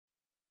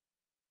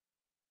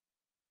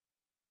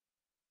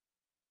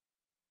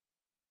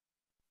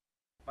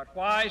But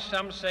why,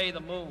 some say, the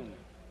moon?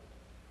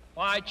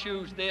 Why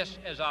choose this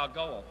as our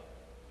goal?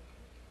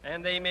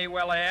 And they may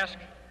well ask,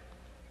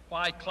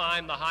 why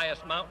climb the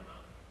highest mountain?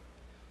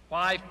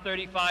 Why,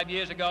 35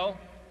 years ago,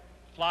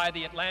 fly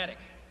the Atlantic?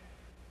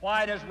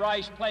 Why does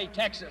Rice play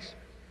Texas?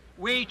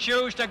 We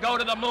choose to go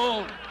to the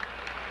moon.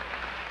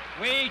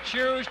 We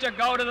choose to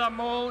go to the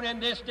moon in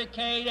this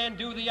decade and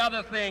do the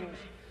other things,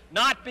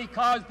 not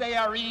because they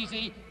are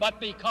easy, but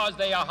because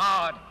they are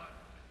hard.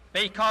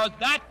 Because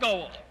that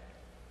goal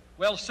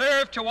will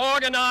serve to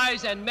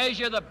organize and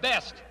measure the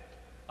best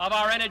of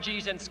our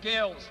energies and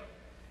skills.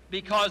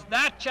 Because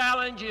that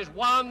challenge is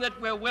one that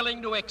we're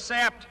willing to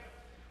accept,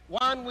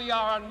 one we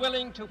are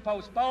unwilling to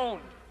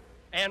postpone,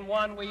 and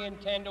one we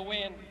intend to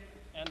win,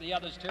 and the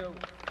others too.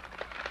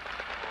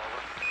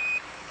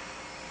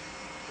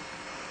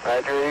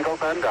 Roger, Eagle,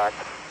 contact.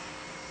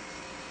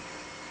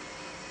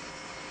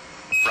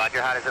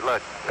 Roger, how does it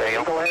look? The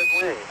Eagle has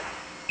wings.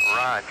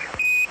 Roger.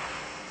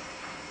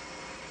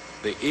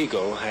 The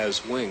Eagle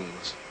has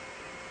wings.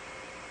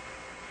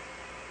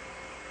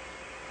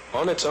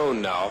 On its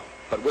own now,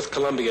 but with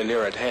Columbia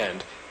near at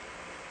hand,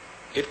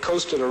 it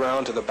coasted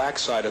around to the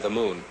backside of the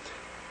moon,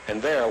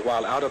 and there,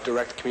 while out of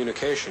direct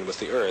communication with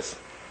the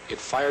Earth, it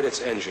fired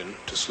its engine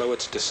to slow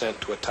its descent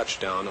to a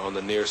touchdown on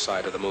the near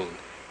side of the moon.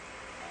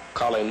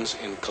 Collins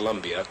in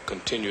Columbia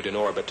continued in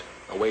orbit,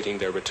 awaiting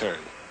their return.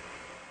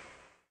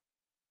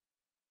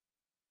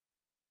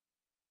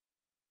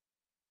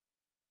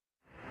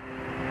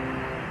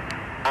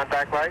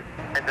 Contact light,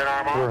 engine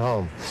arm on. We're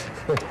home.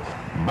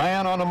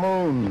 Man on the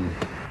moon.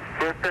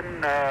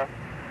 Houston,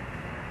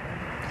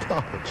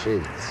 Oh,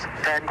 jeez.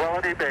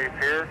 Tranquility Base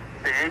here.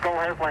 The Eagle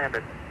has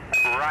landed.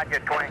 Roger,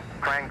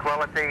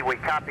 Tranquility. We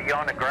copy you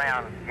on the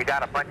ground. You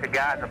got a bunch of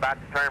guys about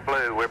to turn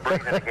blue. We're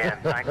breathing again.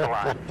 Thanks a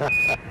lot.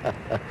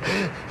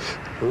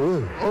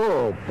 Ooh.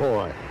 Oh,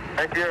 boy.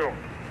 Thank you.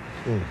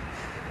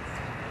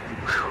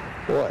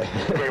 Boy.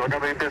 Okay, we're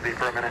going to be busy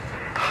for a minute.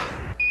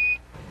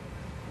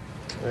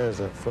 There's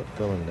that foot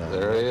going down.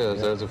 There he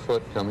is. There's a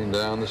foot coming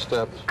down the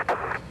steps.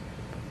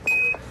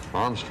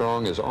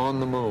 Armstrong is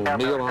on the moon.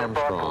 Neil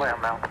Armstrong,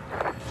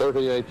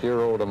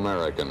 38-year-old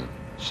American,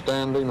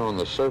 standing on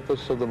the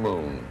surface of the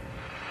moon.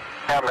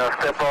 I'm going to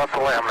step off the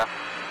limb now.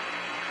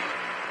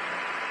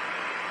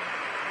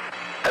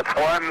 It's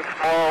one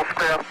small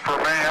step for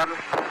man,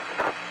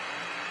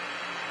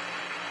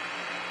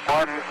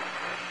 one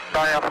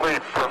giant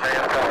leap for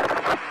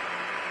mankind.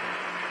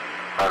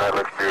 Oh, that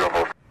looks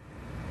beautiful.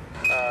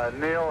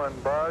 Neil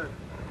and Buzz,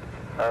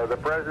 the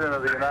President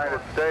of the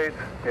United States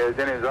is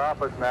in his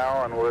office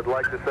now and would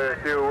like to say a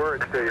few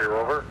words to you.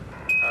 Over.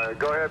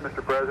 Go ahead,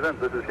 Mr.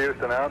 President. This is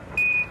Houston out.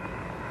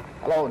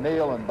 Hello,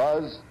 Neil and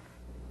Buzz.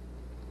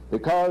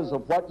 Because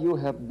of what you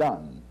have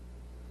done,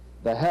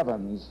 the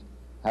heavens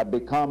have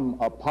become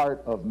a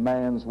part of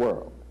man's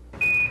world.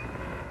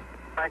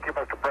 Thank you,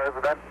 Mr.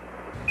 President.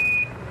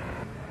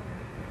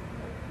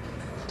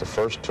 The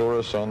first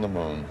tourist on the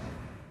moon.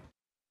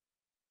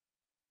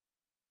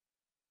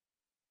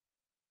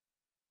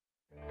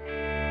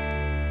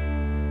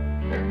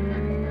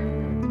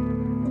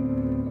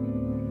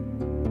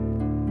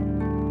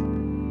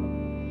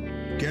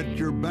 Get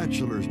your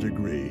bachelor's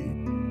degree,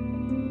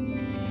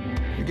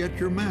 you get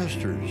your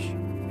master's,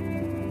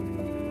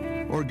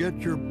 or get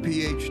your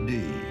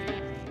PhD.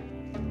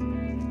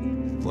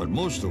 But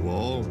most of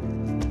all,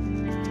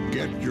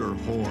 get your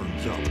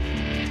horns up.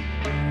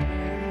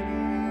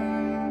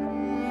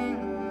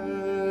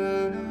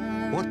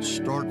 What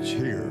starts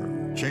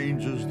here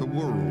changes the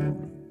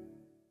world.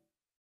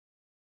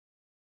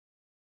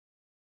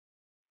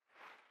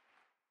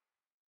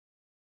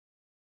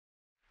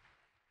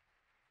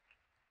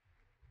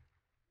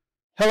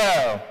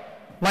 Hello,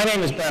 my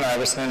name is Ben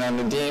Iverson. I'm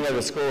the Dean of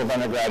the School of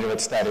Undergraduate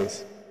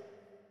Studies.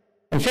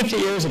 And 50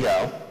 years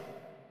ago,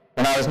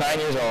 when I was 9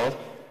 years old,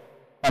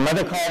 my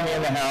mother called me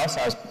in the house.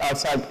 I was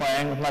outside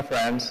playing with my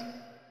friends,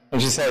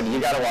 and she said, "You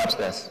got to watch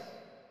this."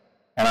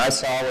 And I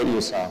saw what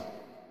you saw.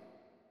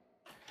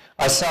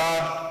 I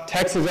saw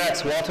Texas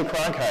X Walter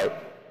Cronkite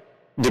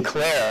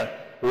declare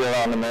we were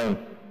on the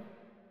moon.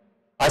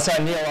 I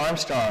saw Neil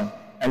Armstrong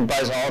and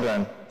Buzz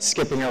Aldrin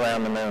skipping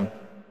around the moon.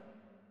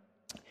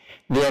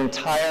 The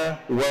entire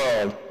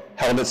world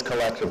held its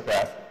collective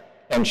breath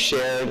and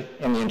shared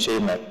in the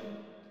achievement.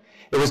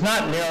 It was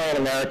not merely an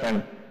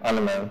American on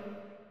the moon.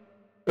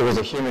 It was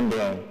a human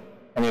being,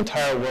 and the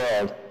entire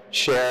world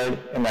shared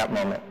in that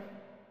moment.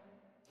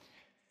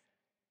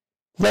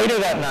 Later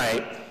that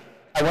night,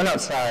 I went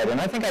outside,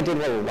 and I think I did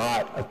what a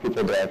lot of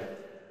people did.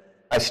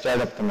 I stared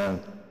up the moon.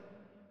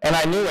 And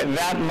I knew at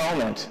that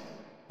moment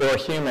there were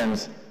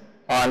humans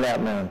on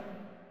that moon.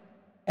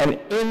 And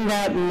in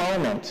that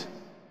moment,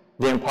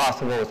 the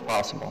impossible was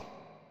possible.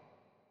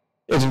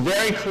 It's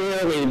very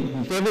clearly,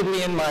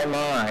 vividly in my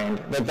mind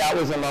that that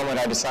was the moment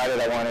I decided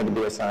I wanted to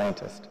be a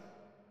scientist.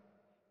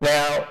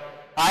 Now,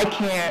 I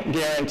can't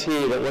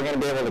guarantee that we're going to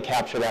be able to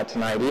capture that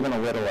tonight, even a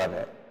little of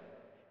it.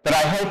 But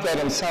I hope that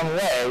in some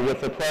way, with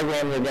the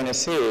program you're going to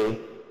see,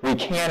 we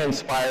can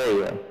inspire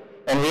you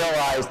and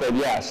realize that,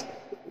 yes,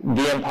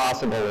 the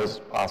impossible is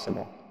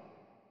possible.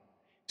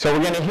 So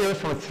we're going to hear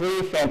from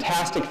three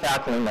fantastic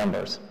faculty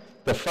members.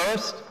 The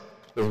first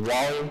is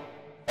Wally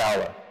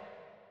Fowler.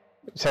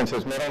 Since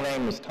his middle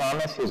name is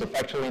Thomas, he's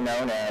affectionately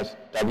known as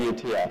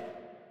WTF.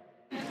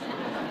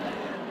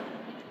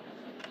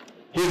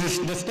 He's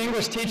a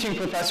distinguished teaching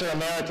professor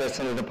emeritus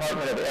in the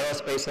Department of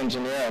Aerospace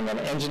Engineering and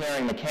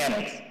Engineering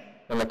Mechanics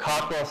in the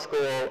Cockrell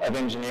School of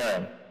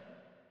Engineering.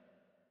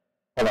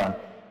 Hold on.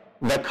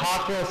 The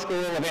Cockrell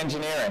School of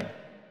Engineering.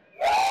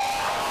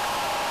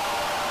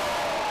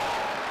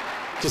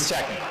 Just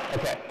checking.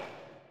 Okay.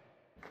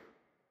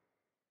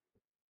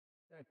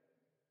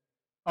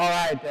 All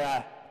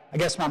right. I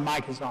guess my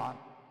mic is on.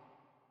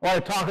 I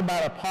want to talk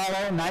about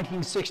Apollo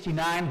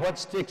 1969, what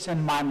sticks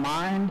in my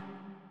mind.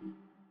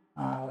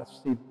 Let's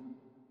see.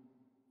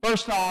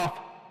 First off,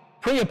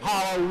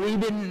 pre-Apollo, we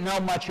didn't know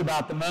much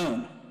about the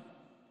moon.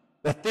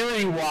 The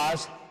theory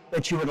was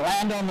that you would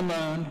land on the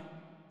moon,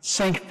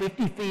 sink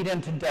 50 feet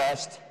into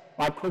dust,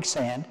 like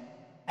quicksand,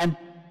 and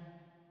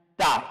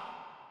die.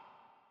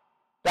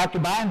 Dr.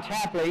 Byron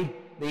Tapley,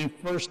 the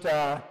first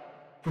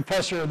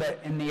professor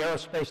in the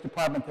aerospace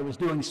department that was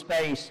doing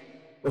space,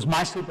 was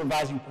my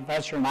supervising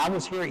professor, and I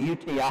was here at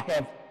UT. I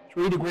have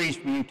 3 degrees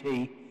from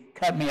UT.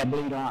 Cut me, I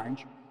bleed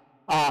orange.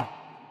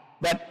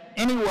 But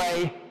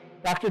anyway,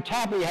 Dr.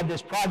 Tapley had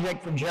this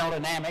project from General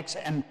Dynamics,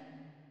 and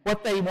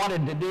what they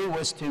wanted to do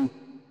was to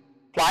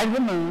fly to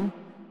the moon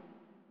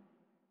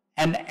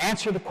and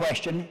answer the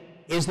question,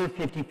 is there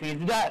 50 feet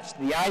of dust?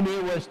 The idea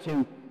was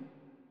to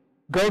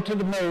go to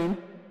the moon,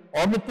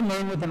 orbit the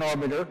moon with an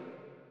orbiter,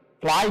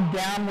 fly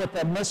down with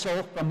a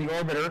missile from the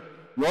orbiter.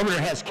 The orbiter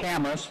has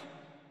cameras.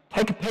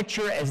 Take a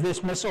picture as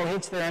this missile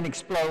hits there and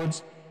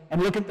explodes,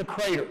 and look at the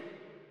crater.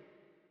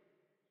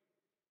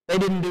 They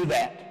didn't do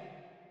that.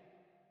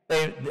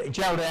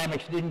 General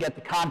Dynamics didn't get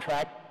the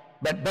contract,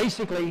 but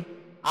basically,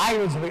 I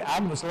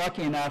was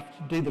lucky enough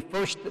to do that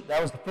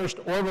was the first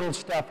orbital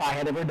stuff I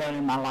had ever done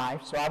in my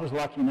life, so I was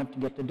lucky enough to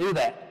get to do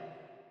that.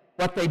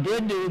 What they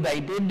did do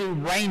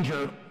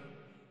Ranger,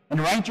 and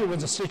Ranger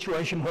was a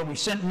situation where we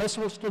sent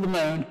missiles to the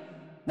moon,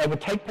 they would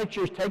take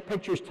pictures,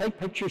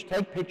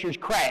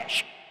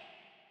 crash.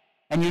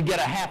 And you'd get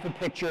a half a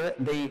picture.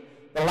 The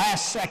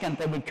last second,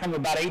 they would come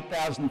about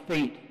 8,000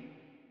 feet,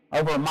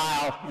 over a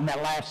mile. In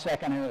that last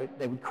second,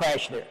 they would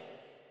crash there.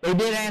 They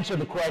did answer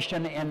the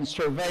question in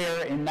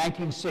Surveyor in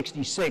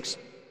 1966.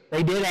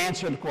 They did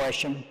answer the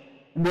question,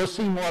 and we'll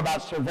see more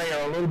about Surveyor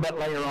a little bit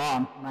later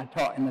on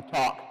in the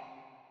talk.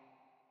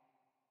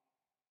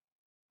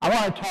 I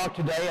want to talk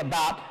today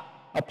about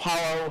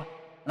Apollo,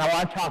 and I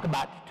want to talk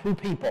about 2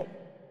 people.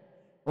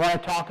 I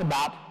want to talk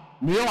about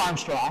Neil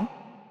Armstrong,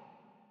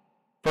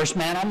 first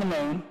man on the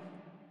moon,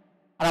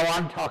 and I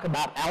want to talk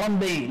about Alan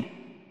Bean.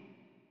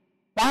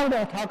 Why would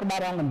I talk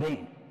about Alan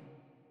Bean?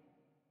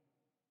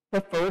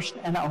 The first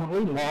and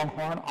only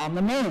Longhorn on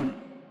the moon.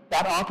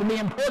 That ought to be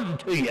important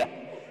to you.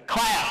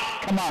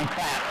 Clap. Come on,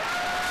 clap.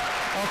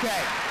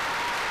 Okay.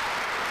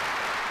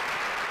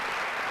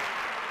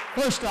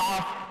 First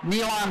off,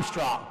 Neil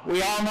Armstrong.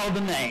 We all know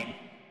the name.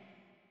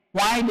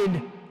 Why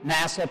did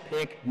NASA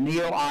pick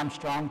Neil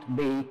Armstrong to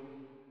be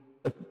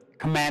the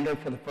commander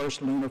for the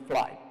first lunar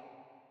flight?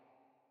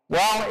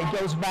 Well, it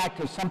goes back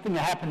to something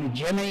that happened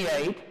to Gemini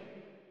 8,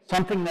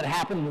 something that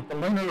happened with the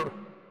Lunar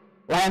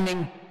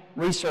Landing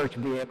Research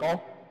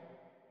Vehicle,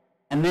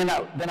 and then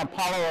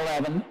Apollo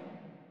 11,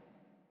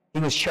 he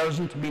was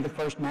chosen to be the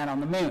first man on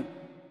the moon.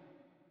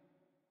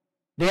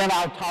 Then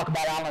I'll talk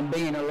about Alan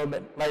Bean a little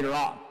bit later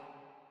on.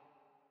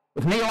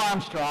 With Neil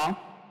Armstrong,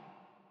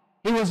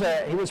 he was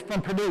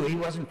from Purdue, he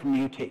wasn't from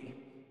UT. He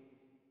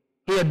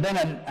had been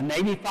a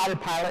Navy fighter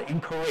pilot in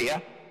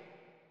Korea.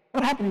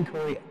 What happened in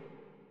Korea?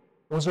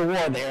 There was a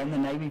war there in the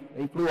Navy.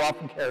 He flew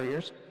off in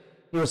carriers.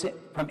 He was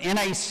from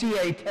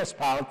NACA test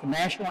pilot, the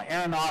National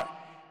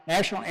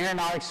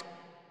Aeronautics,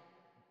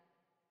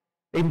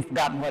 I've even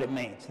forgotten what it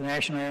means, the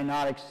National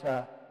Aeronautics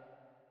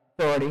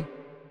Authority.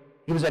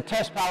 He was a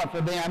test pilot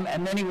for them,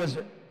 and then he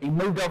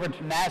moved over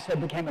to NASA,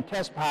 became a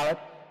test pilot.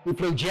 He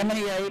flew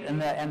Gemini 8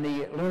 and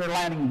the Lunar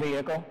Landing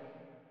Vehicle.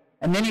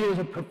 And then he was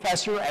a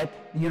professor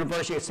at the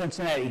University of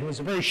Cincinnati. He was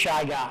a very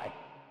shy guy.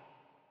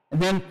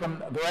 And then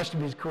from the rest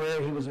of his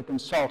career, he was a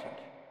consultant.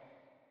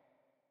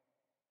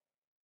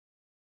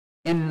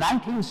 In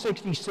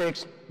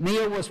 1966,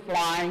 Neil was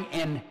flying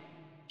in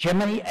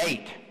Gemini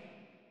 8.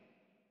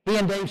 He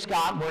and Dave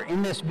Scott were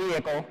in this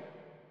vehicle,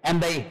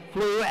 and they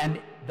flew, and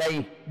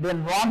they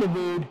then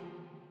rendezvoused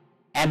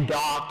and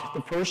docked,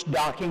 the first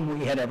docking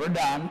we had ever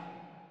done.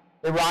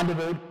 They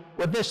rendezvoused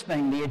with this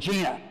thing, the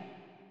Agena.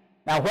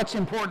 Now, what's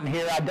important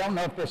here, I don't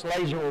know if this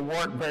laser will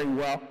work very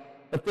well,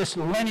 but this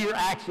linear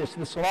axis,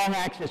 this long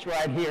axis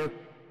right here,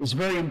 is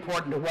very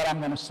important to what I'm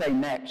going to say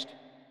next.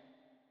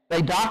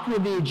 They docked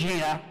with the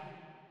Agena,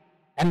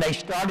 and they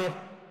started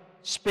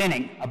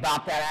spinning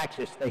about that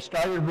axis. They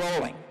started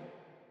rolling.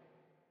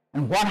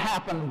 And what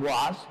happened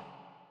was,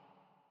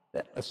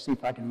 let's see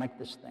if I can make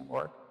this thing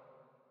work.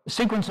 The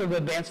sequence of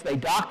events, they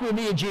docked with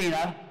the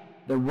Agena,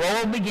 the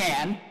roll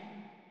began,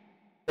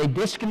 they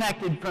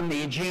disconnected from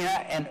the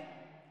Agena, and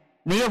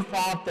Neil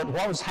thought that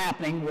what was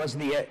happening was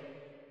the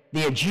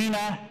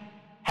Agena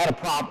had a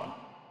problem.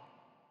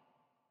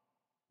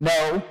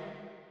 No,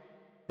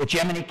 the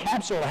Gemini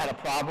capsule had a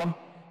problem,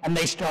 and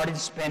they started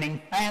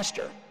spinning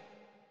faster.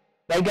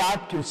 They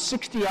got to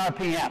 60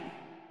 RPM.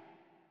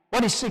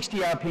 What is 60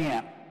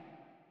 RPM?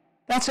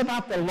 That's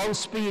about the low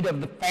speed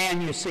of the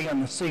fan you see on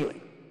the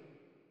ceiling.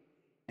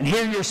 And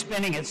here you're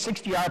spinning at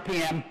 60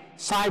 RPM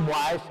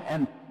sidewise,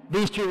 and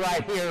these two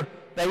right here,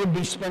 they would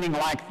be spinning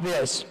like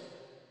this.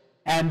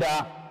 And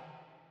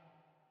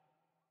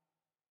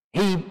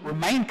he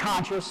remained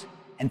conscious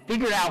and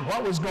figured out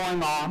what was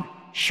going on,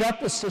 shut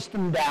the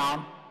system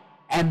down,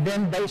 and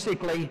then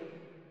basically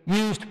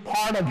used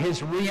part of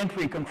his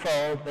reentry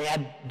control. They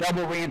had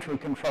double reentry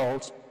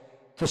controls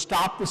to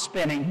stop the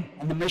spinning,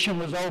 and the mission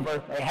was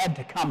over. They had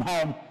to come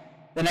home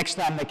the next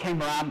time they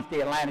came around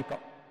the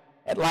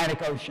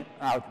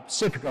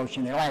Pacific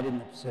Ocean. They landed in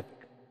the Pacific.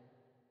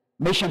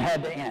 Mission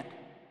had to end.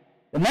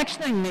 The next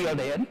thing Neil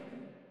did,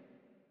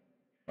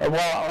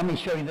 well, let me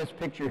show you this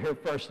picture here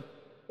first.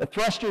 The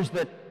thrusters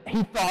that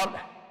he thought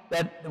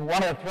that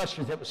one of the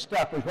thrusters that was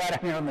stuck was right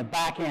up here on the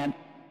back end,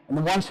 and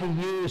the ones he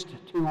used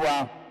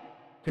to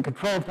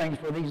control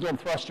things were these little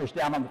thrusters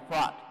down on the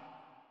front.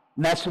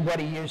 And that's what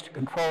he used to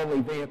control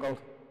the vehicle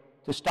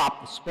to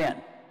stop the spin.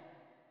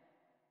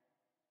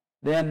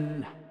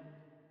 Then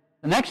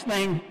the next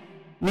thing,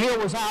 Neil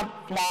was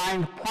out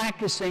flying,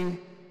 practicing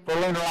for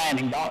lunar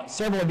landing.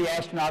 Several of the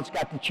astronauts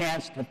got the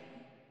chance to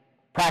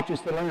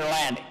practice the lunar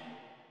landing.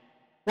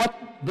 What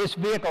this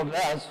vehicle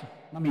does,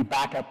 let me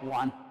back up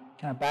one.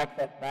 Can I back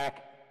that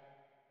back?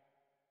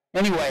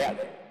 Anyway,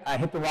 I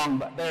hit the wrong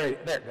button. There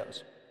it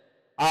goes.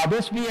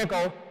 This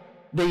vehicle,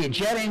 the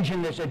jet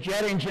engine, there's a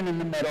jet engine in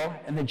the middle,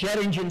 and the jet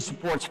engine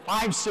supports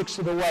 5/6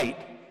 of the weight.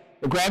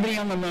 The gravity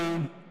on the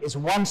moon is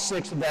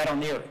 1/6 of that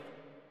on the Earth.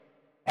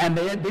 And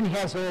then he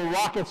has little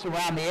rockets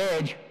around the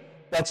edge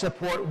that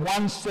support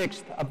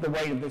 1/6 of the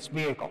weight of this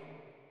vehicle.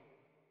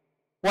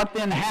 What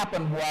then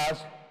happened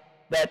was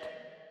that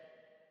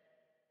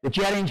the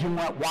jet engine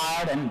went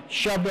wild and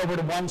shoved over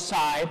to one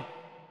side,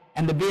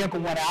 and the vehicle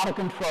went out of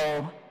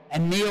control,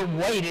 and Neil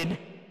waited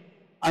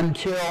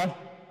until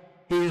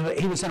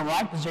he was in the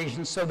right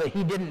position so that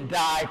he didn't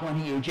die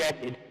when he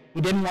ejected.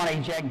 He didn't want to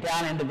eject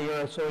down into the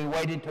Earth, so he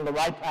waited till the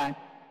right time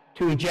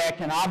to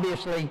eject, and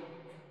obviously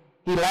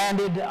he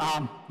landed,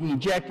 he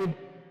ejected,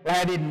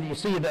 landed, and you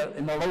see in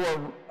the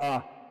lower,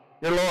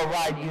 your lower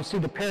right, you see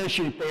the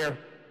parachute there.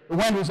 The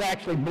wind was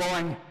actually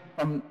blowing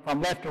from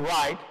left to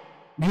right,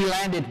 and he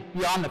landed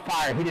beyond the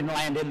fire. He didn't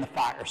land in the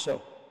fire,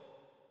 so.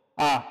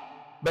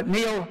 But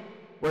Neil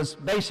was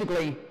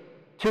basically,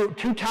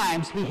 two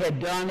times he had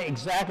done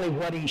exactly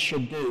what he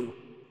should do.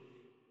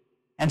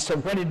 And so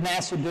what did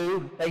NASA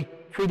do? They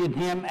treated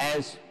him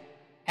as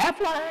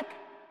Aflac,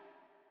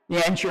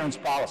 the insurance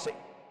policy.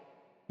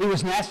 He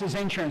was NASA's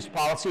insurance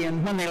policy,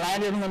 and when they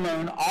landed on the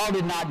moon, all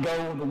did not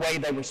go the way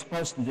they were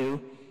supposed to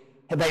do.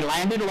 They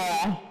landed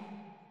long.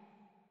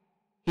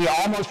 He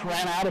almost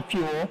ran out of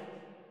fuel,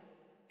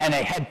 and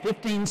they had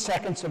 15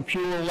 seconds of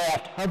fuel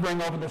left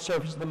hovering over the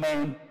surface of the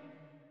moon,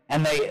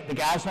 and the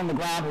guys on the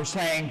ground were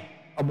saying,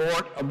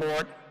 abort,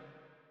 abort,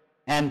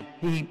 and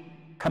he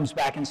comes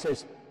back and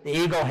says, the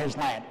Eagle has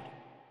landed.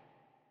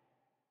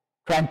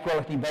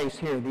 Tranquility Base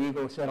here, the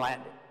Eagle has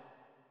landed.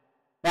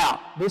 Now,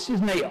 this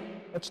is Neil.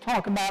 Let's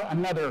talk about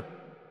another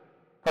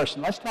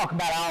person. Let's talk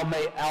about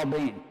Al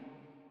Bean,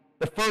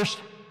 the first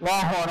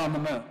Longhorn on the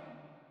moon.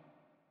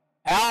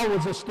 Al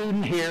was a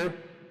student here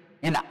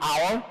in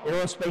our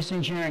Aerospace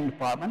Engineering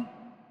Department,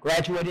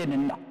 graduated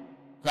in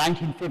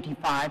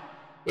 1955.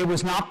 It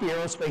was not the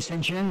Aerospace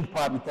Engineering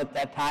Department at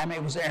that time,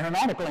 it was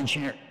Aeronautical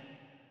Engineering.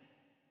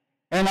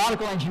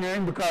 Aeronautical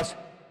Engineering because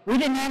we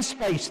didn't have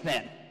space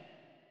then.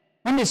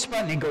 When did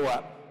Sputnik go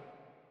up?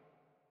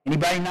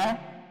 Anybody know?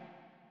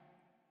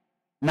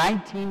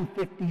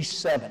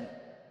 1957.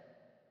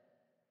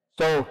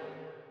 So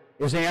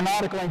it was the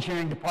Aeronautical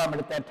Engineering Department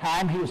at that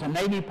time. He was a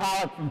Navy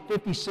pilot from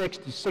 56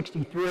 to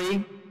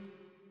 63.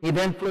 He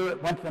then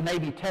went to the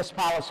Navy Test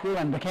Pilot School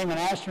and became an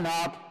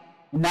astronaut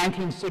in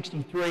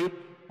 1963,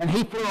 and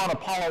he flew on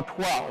Apollo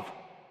 12.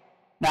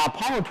 Now,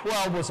 Apollo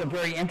 12 was a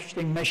very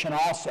interesting mission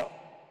also,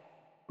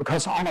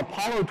 because on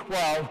Apollo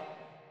 12,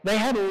 they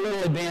had a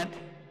little event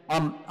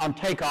on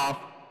takeoff.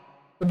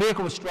 The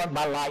vehicle was struck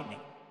by lightning.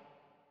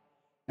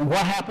 And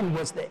what happened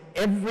was that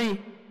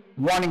every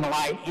warning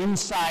light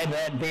inside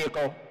that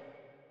vehicle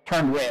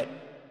turned red.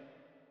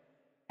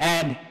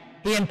 And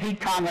he and Pete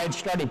Conrad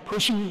started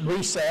pushing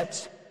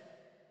resets,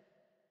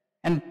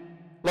 and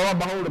lo and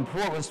behold,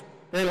 before it was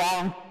very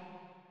long,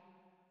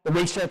 the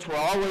resets were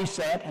always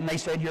set, and they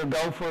said, "You're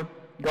go for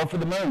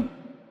the moon."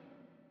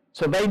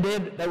 So they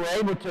were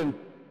able to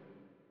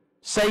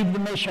save the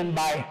mission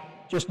by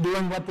just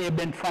doing what they had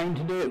been trained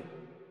to do.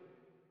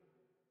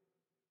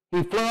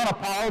 He flew on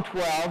Apollo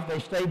 12. They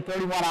stayed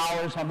 31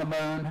 hours on the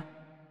moon.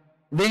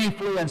 Then he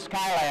flew in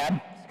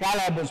Skylab.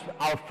 Skylab was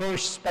our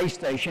first space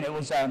station. It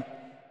was an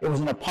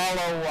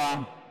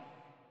Apollo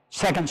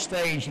second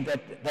stage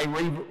that they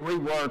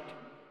reworked.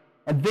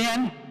 And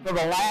then for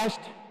the last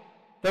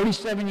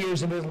 37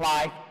 years of his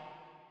life,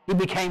 he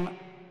became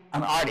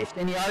an artist.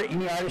 Any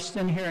artists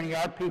in here? Any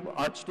art people,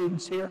 art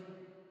students here?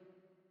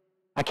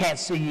 I can't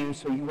see you,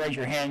 so you raise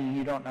your hand and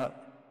you don't know.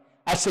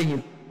 I see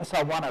you. I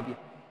saw one of you.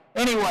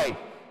 Anyway,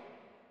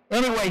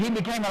 he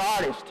became an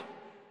artist.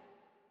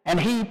 And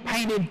he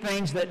painted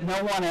things that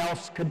no one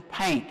else could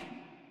paint.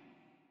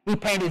 He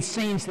painted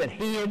scenes that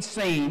he had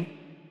seen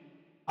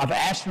of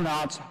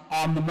astronauts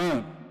on the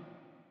moon.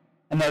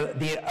 And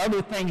the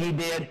other thing he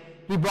did,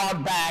 he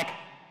brought back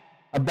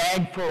a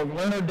bag full of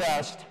lunar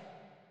dust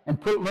and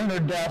put lunar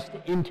dust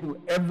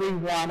into every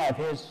one of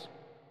his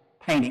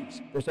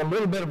paintings. There's a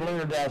little bit of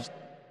lunar dust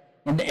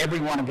into every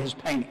one of his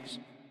paintings.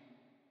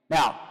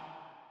 Now,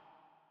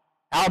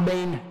 Al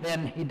Bean,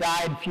 then he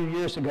died a few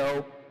years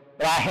ago,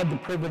 but I had the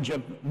privilege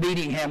of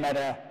meeting him at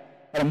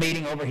a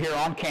meeting over here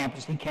on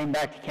campus. He came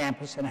back to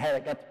campus and I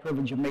got the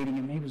privilege of meeting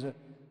him. He was a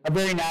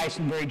very nice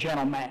and very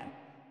gentle man.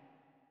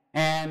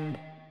 And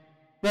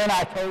then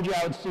I told you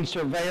I would see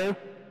Surveyor.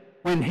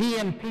 When he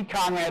and Pete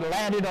Conrad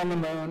landed on the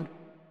moon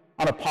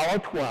on Apollo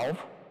 12,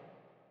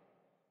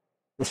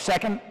 the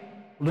second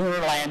lunar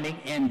landing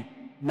in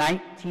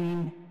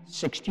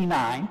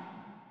 1969,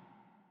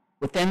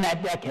 within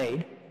that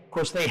decade, of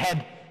course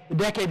the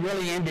decade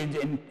really ended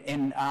in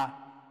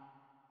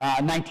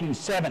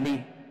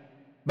 1970,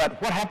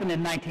 but what happened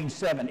in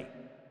 1970?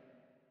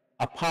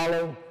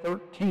 Apollo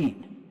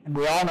 13. And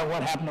we all know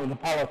what happened with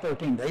Apollo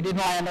 13. They didn't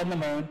land on the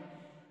moon,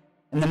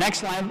 and the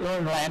next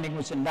lunar landing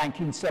was in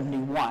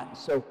 1971.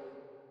 So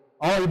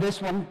only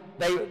this one,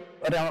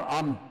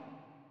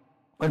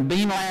 when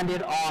Bean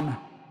landed on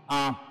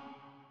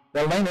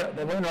the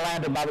lunar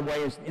lander, by the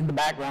way, is in the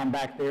background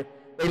back there.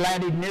 They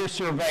landed near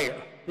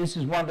Surveyor. This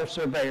is one of the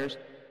Surveyors.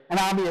 And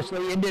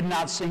obviously, it did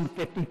not sink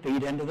 50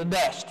 feet into the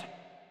dust.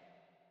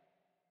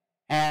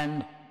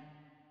 And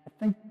I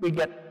think we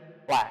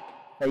get black,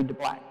 fade to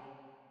black.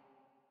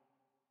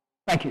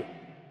 Thank you.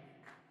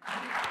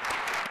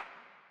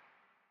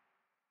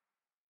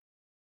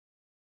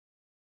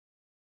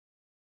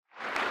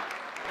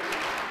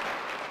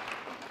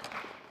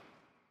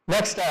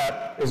 Next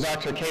up is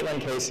Dr. Caitlin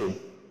Casey.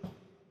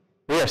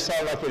 We are so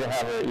lucky to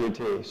have her at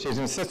UT. She's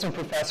an assistant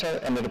professor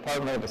in the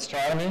Department of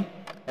Astronomy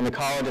in the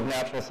College of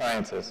Natural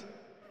Sciences.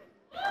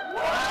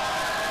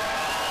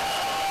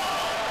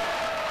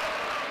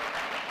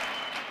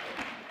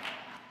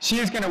 She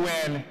is going to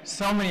win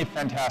so many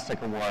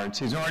fantastic awards.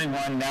 She's already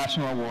won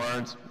national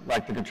awards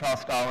like the Cottrell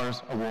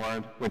Scholars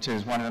Award, which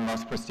is one of the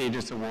most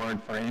prestigious awards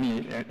for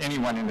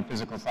anyone in the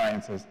physical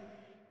sciences.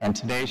 And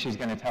today she's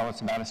going to tell us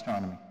about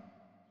astronomy.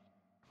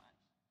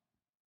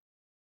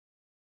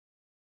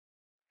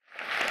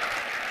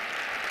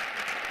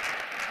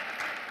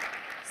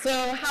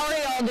 So how are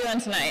you all doing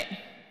tonight?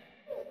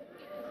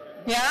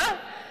 Yeah?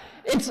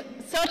 It's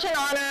such an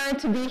honor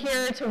to be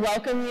here to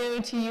welcome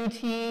you to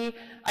UT.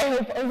 I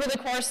hope over the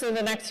course of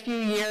the next few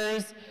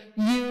years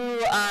you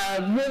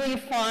really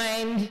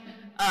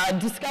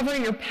discover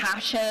your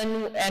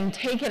passion and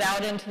take it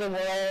out into the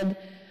world.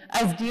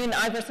 As Dean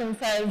Iverson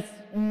says,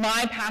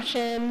 my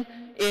passion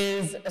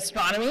is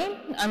astronomy.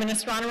 I'm an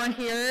astronomer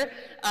here,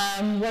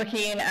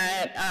 working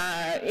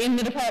in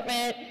the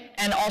department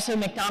and also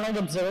McDonald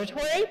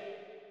Observatory.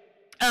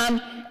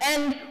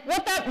 And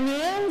what that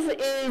means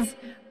is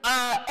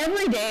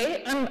every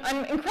day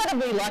I'm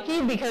incredibly lucky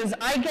because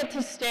I get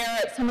to stare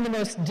at some of the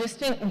most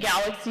distant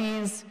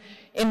galaxies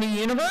in the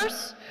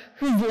universe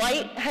whose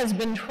light has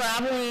been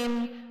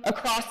traveling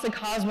across the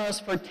cosmos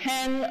for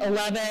 10,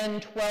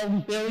 11,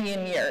 12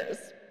 billion years.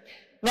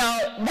 Now,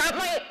 that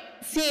might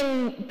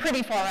seem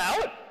pretty far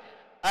out,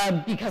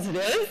 because it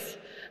is,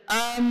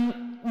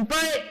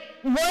 but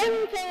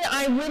one thing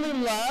I really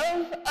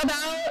love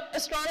about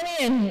astronomy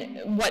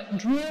and what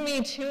drew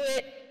me to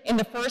it in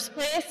the first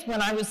place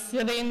when I was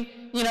sitting,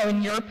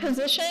 in your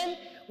position,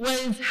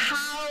 was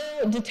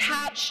how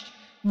detached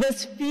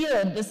this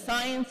field, the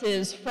science,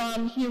 is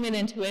from human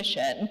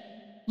intuition.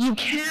 You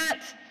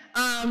can't,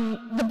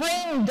 the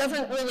brain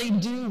doesn't really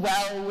do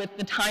well with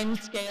the time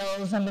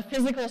scales and the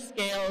physical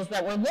scales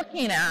that we're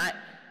looking at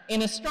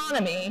in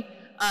astronomy,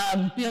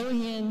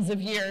 billions of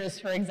years,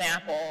 for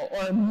example,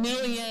 or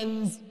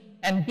millions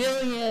and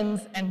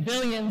billions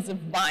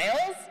of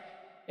miles.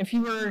 If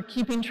you were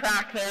keeping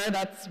track there,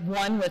 that's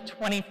 1 with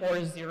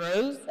 24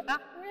 zeros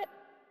after it.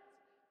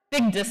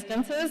 Big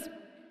distances.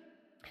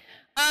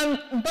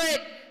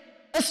 But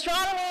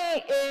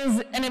astronomy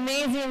is an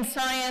amazing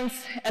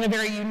science and a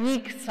very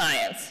unique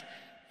science.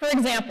 For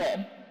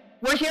example,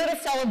 we're here to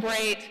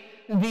celebrate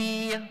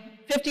the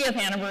 50th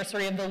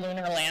anniversary of the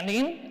lunar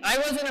landing. I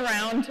wasn't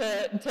around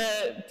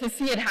to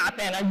see it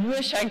happen. I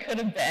wish I could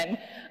have been.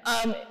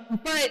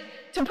 But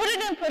to put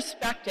it in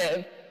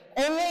perspective,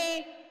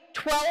 only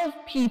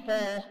 12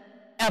 people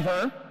have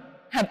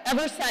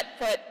ever set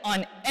foot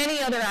on any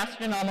other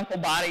astronomical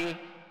body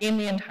in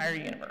the entire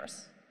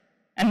universe.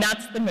 And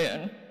that's the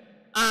moon.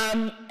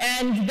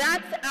 And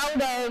that's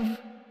out of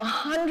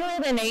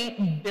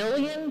 108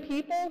 billion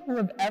people who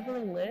have ever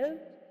lived.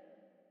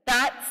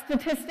 That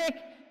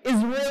statistic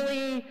is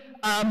really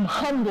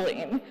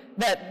humbling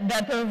that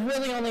there have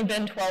really only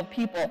been 12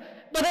 people.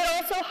 But it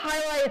also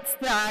highlights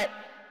that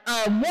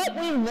what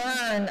we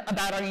learn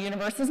about our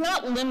universe is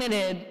not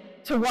limited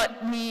to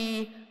what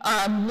we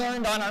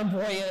learned on our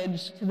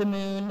voyage to the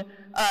moon,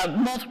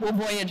 multiple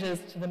voyages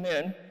to the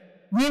moon.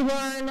 We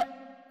learn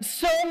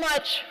so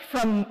much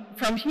from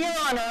here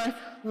on Earth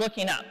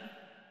looking up.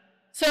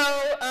 So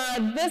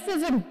this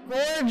is a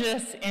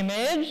gorgeous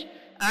image,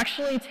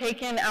 actually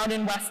taken out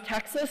in West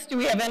Texas. Do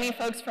we have any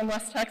folks from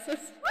West Texas?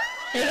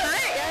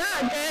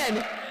 Yeah,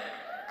 good.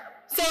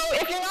 So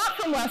if you're not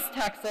from West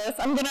Texas,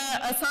 I'm going to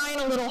assign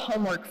a little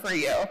homework for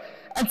you.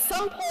 At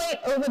some point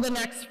over the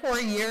next 4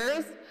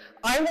 years,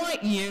 I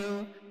want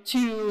you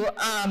to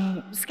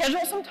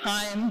schedule some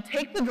time,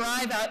 take the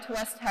drive out to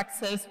West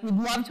Texas. We'd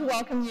love to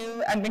welcome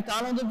you at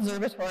McDonald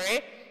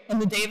Observatory in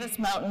the Davis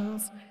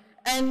Mountains,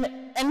 and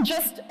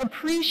just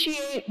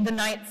appreciate the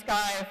night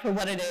sky for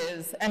what it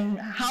is and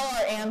how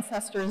our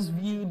ancestors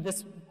viewed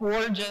this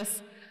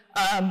gorgeous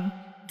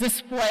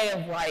display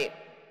of light.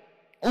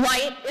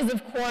 Light is,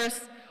 of course,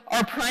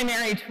 our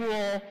primary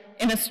tool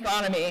in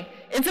astronomy.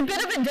 It's a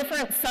bit of a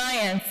different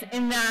science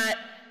in that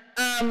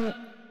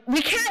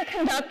we can't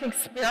conduct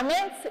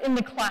experiments in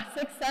the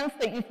classic sense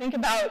that you think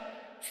about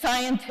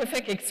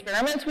scientific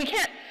experiments. We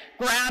can't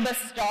grab a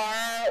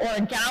star or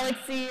a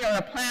galaxy or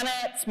a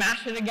planet,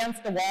 smash it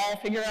against a wall,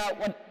 figure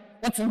out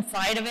what's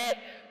inside of it,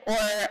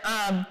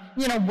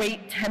 or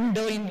wait 10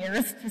 billion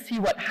years to see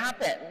what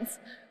happens.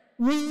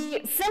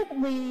 We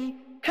simply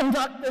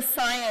conduct the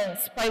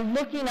science by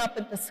looking up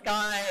at the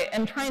sky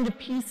and trying to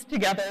piece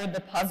together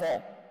the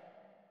puzzle.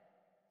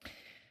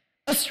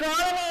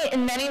 Astronomy,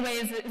 in many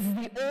ways, is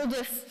the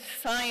oldest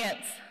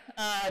science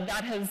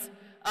that has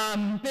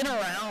been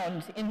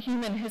around in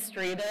human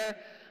history. There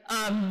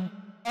are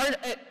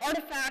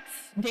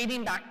artifacts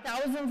dating back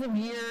thousands of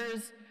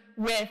years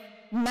with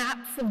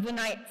maps of the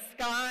night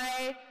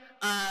sky,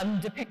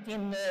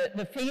 depicting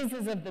the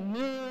phases of the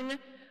moon,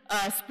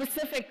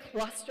 specific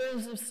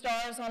clusters of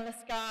stars on the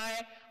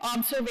sky,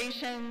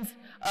 observations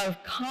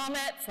of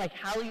comets like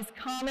Halley's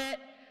Comet.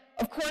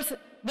 Of course,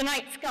 the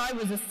night sky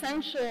was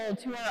essential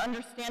to our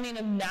understanding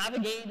of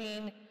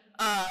navigating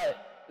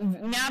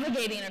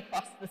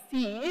across the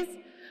seas,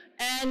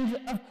 and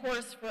of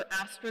course for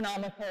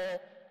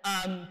astronomical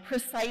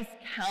precise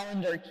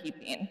calendar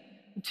keeping,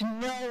 to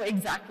know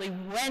exactly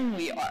when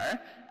we are,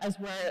 as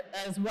well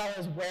as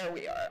where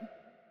we are.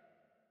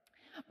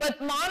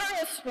 But modern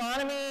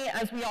astronomy,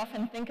 as we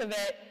often think of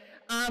it,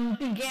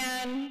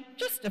 began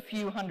just a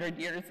few hundred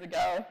years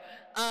ago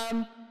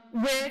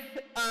with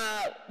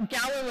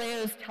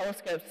Galileo's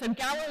telescope. So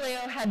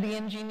Galileo had the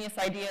ingenious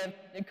idea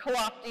of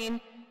co-opting,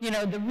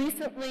 the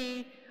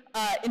recently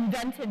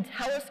invented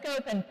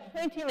telescope and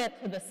pointing it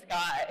to the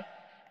sky.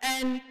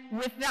 And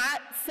with that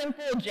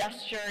simple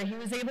gesture, he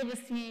was able to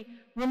see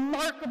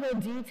remarkable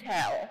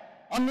detail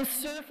on the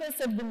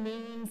surface of the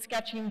moon,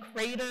 sketching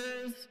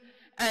craters,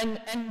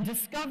 and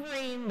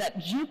discovering that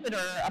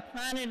Jupiter, a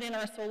planet in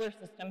our solar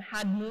system,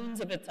 had moons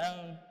of its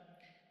own.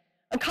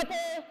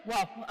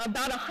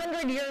 About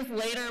 100 years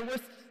later, we're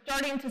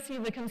starting to see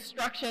the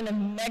construction of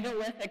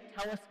megalithic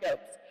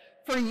telescopes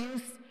for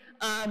use.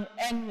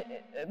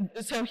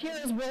 So here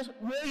is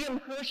William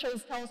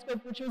Herschel's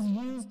telescope, which was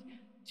used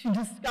to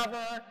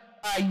discover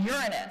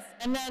Uranus.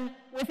 And then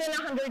within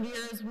 100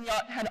 years, we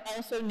had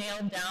also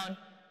nailed down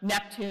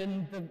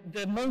Neptune,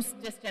 the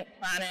most distant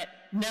planet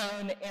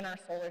known in our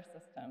solar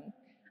system.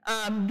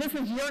 This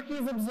is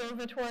Yerkes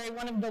Observatory,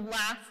 one of the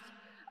last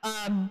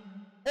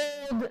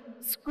old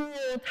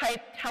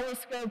school-type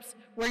telescopes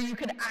where you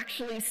could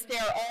actually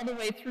stare all the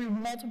way through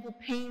multiple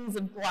panes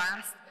of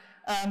glass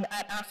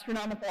at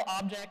astronomical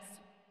objects.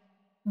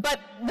 But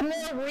the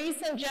more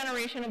recent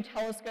generation of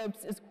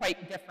telescopes is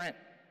quite different.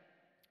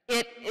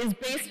 It is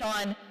based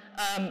on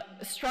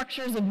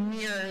structures of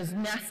mirrors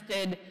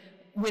nested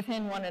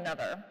within one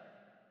another.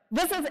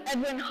 This is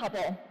Edwin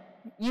Hubble.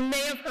 You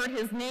may have heard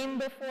his name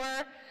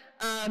before.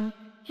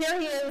 Here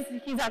he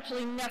is. He's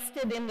actually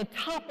nested in the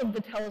top of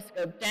the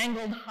telescope,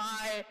 dangled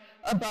high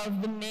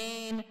above the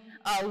main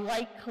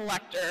light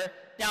collector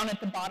down at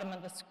the bottom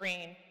of the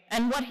screen.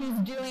 And what he's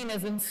doing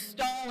is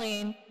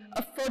installing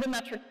a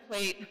photometric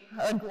plate,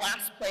 a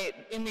glass plate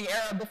in the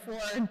era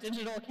before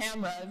digital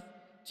cameras,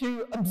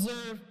 to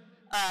observe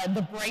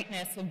the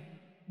brightness of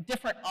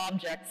different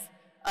objects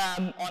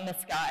on the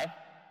sky.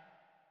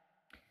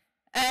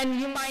 And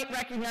you might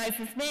recognize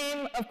his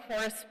name, of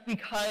course,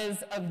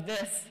 because of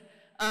this,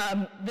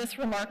 this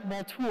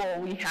remarkable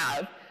tool we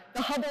have,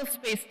 the Hubble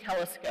Space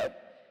Telescope.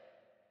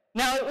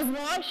 Now, it was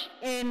launched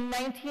in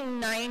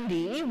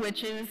 1990,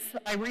 which is,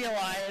 I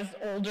realize,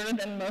 older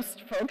than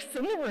most folks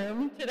in the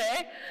room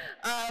today,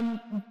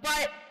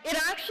 but it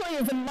actually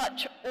is a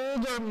much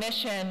older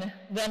mission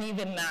than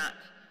even that.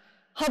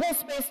 Hubble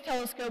Space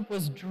Telescope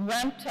was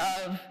dreamt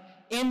of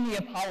in the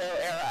Apollo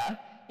era,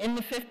 in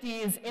the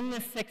 50s, in the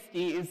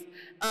 60s,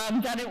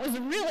 that it was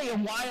really a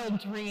wild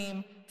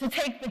dream to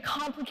take the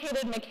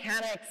complicated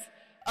mechanics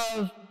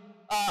of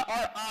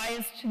our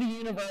eyes to the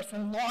universe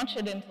and launch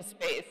it into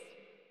space.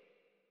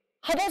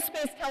 Hubble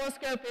Space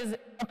Telescope is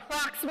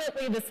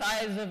approximately the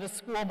size of a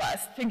school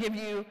bus, to give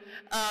you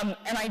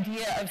an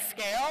idea of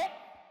scale.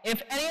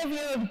 If any of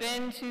you have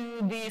been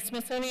to the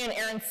Smithsonian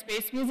Air and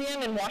Space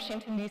Museum in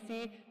Washington,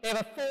 D.C., they have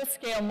a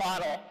full-scale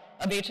model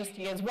of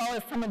HST, as well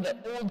as some of the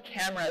old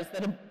cameras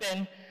that have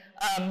been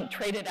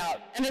traded out.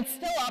 And it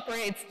still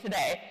operates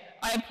today.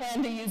 I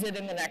plan to use it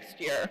in the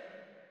next year.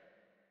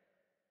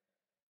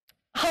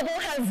 Hubble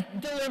has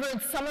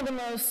delivered some of the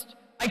most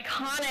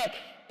iconic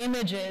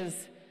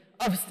images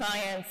of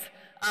science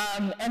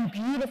and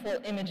beautiful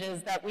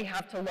images that we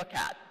have to look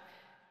at.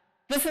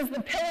 This is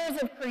the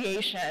Pillars of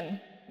Creation.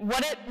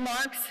 What it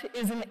marks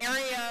is an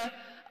area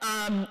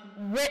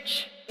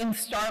rich in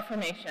star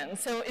formation.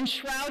 So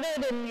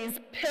enshrouded in these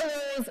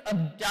pillars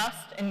of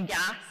dust and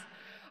gas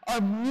are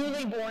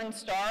newly born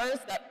stars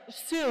that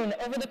soon,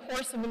 over the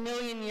course of 1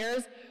 million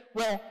years,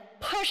 will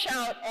push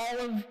out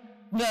all of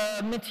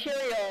the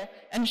material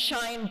and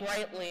shine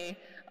brightly,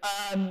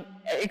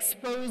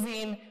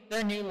 exposing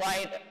their new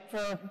light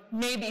for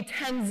maybe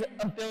tens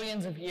of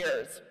billions of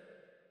years.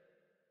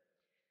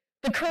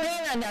 The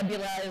Carina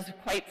Nebula is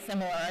quite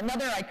similar,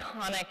 another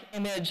iconic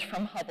image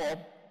from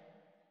Hubble.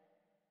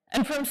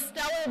 And from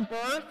stellar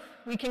birth,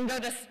 we can go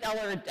to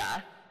stellar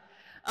death.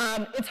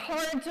 It's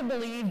hard to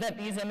believe that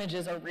these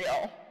images are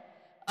real.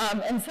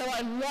 And so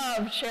I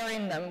love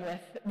sharing them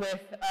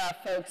with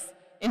folks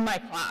in my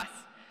class.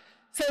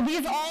 So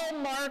these all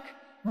mark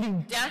the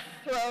death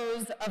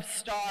throes of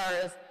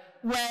stars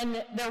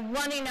when they're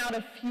running out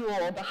of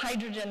fuel, the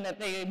hydrogen that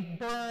they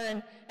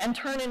burn and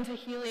turn into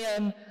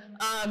helium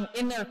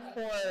in their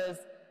cores.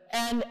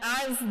 And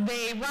as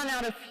they run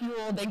out of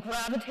fuel, they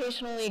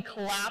gravitationally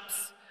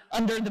collapse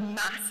under the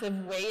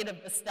massive weight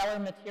of the stellar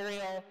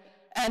material.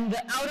 And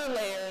the outer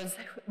layers,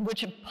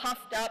 which have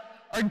puffed up,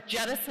 are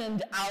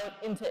jettisoned out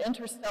into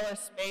interstellar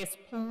space,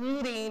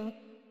 polluting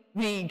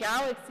the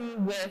galaxy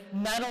with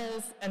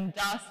metals and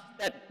dust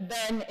that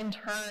then in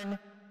turn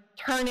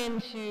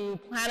into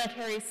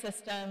planetary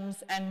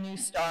systems and new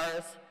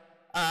stars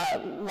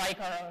like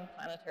our own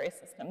planetary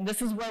system.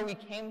 This is where we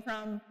came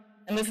from,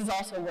 and this is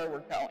also where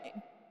we're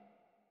going.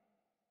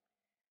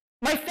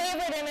 My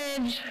favorite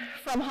image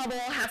from Hubble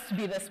has to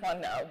be this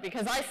one, though,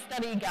 because I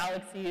study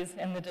galaxies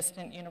in the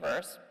distant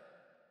universe.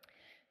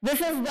 This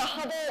is the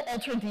Hubble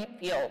Ultra Deep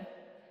Field.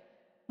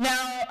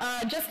 Now,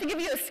 just to give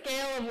you a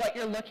scale of what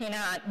you're looking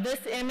at, this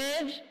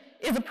image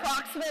is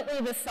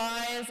approximately the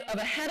size of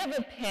a head of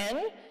a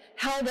pin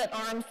held at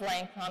arm's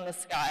length on the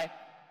sky.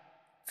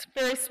 It's a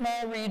very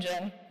small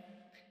region.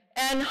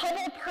 And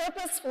Hubble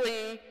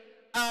purposefully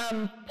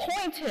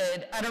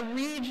pointed at a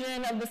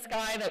region of the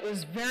sky that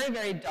was very,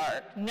 very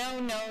dark. No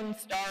known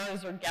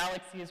stars or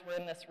galaxies were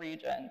in this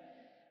region.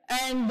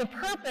 And the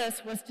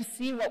purpose was to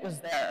see what was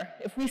there.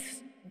 If we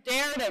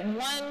stared at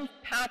one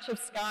patch of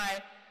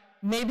sky,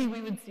 maybe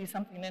we would see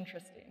something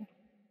interesting.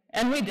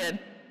 And we did.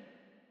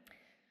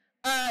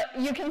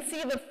 You can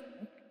see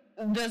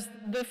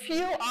the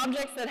few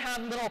objects that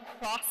have little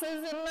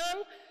crosses in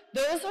them.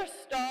 Those are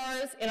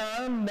stars in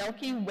our own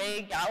Milky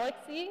Way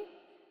galaxy.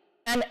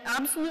 And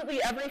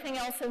absolutely everything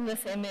else in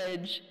this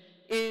image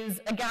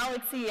is a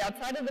galaxy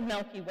outside of the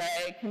Milky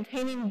Way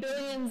containing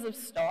billions of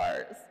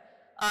stars.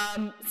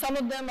 Some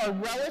of them are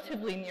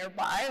relatively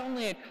nearby,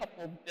 only a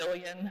couple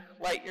billion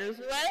light years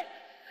away.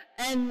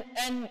 And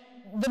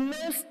the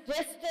most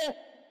distant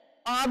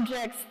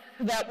objects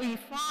that we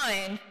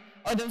find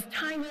are those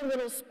tiny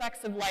little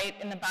specks of light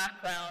in the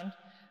background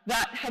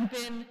that have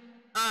been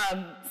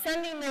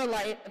sending their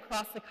light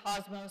across the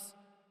cosmos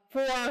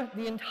for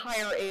the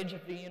entire age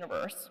of the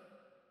universe.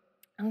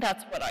 And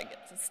that's what I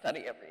get to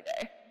study every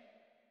day.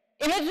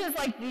 Images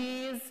like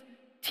these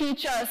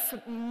teach us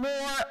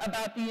more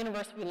about the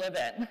universe we live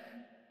in.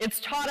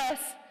 It's taught us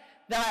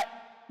that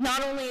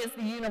not only is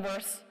the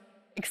universe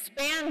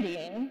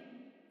expanding,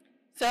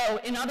 so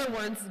in other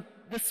words,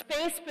 the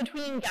space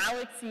between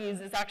galaxies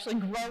is actually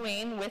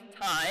growing with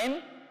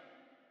time,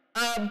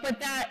 but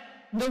that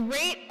the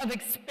rate of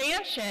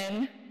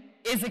expansion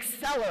is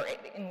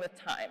accelerating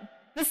with time.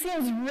 This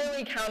seems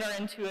really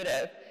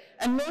counterintuitive,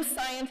 and most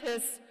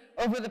scientists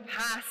over the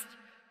past,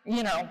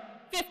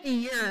 50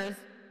 years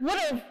would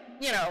have,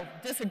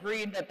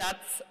 disagreed that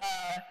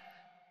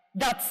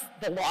that's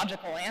the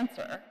logical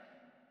answer.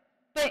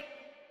 But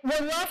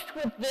we're left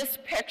with this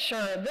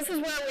picture. This is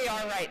where we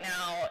are right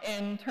now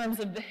in terms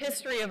of the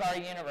history of our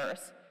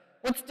universe.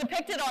 What's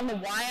depicted on the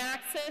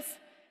y-axis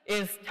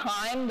is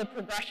time, the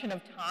progression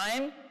of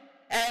time,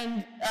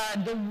 and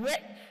the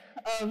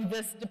width of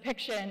this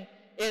depiction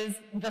is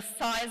the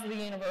size of the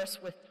universe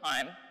with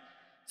time.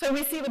 So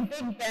we see the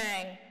Big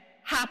Bang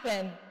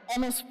happen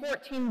almost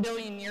 14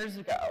 billion years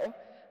ago,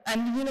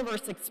 and the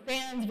universe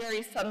expands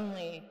very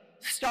suddenly.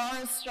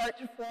 Stars start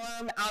to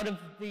form out of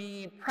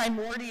the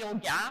primordial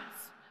gas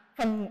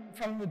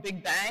from the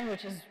Big Bang,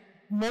 which is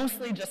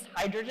mostly just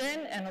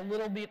hydrogen and a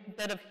little bit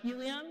of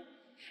helium.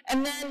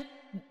 And then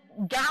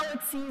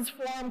galaxies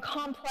form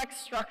complex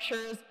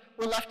structures.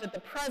 We're left at the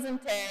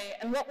present day,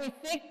 and what we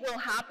think will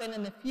happen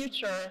in the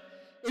future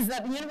is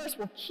that the universe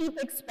will keep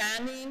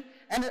expanding,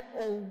 and it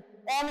will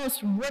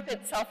almost rip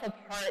itself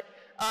apart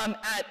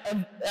at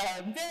a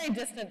very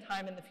distant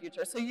time in the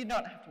future, so you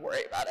don't have to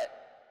worry about it.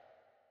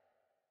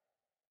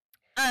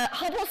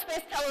 Hubble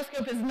Space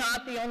Telescope is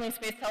not the only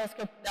space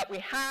telescope that we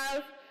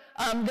have.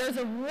 There's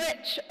a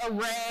rich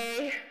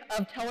array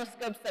of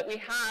telescopes that we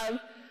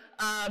have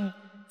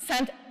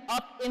sent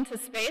up into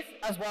space,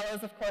 as well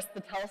as, of course,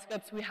 the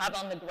telescopes we have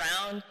on the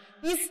ground.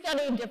 These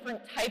study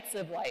different types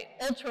of light: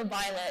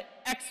 ultraviolet,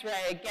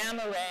 X-ray,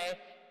 gamma ray,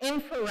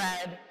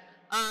 infrared,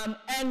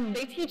 and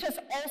they teach us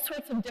all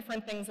sorts of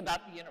different things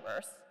about the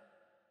universe.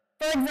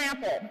 For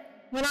example,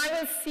 when I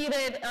was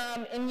seated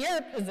in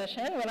your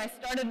position, when I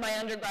started my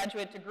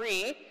undergraduate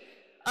degree,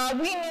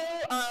 we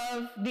knew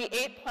of the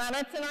 8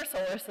 planets in our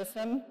solar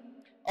system,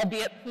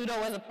 albeit Pluto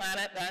was a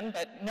planet then,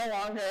 but no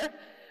longer,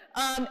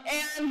 and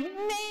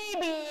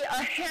maybe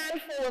a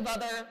handful of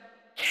other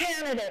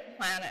candidate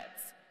planets.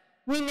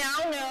 We now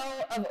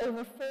know of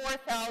over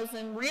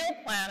 4,000 real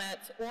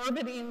planets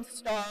orbiting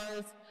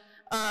stars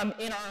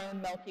in our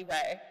own Milky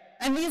Way.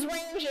 And these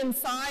range in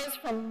size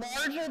from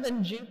larger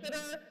than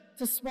Jupiter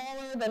to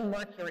smaller than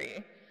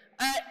Mercury.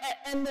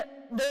 And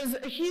there's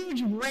a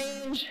huge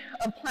range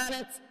of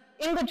planets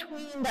in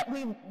between that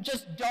we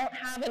just don't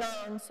have in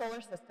our own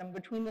solar system,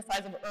 between the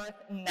size of Earth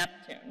and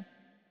Neptune.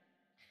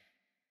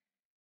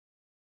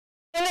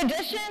 In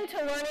addition to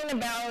learning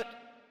about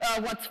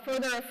what's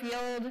further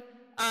afield,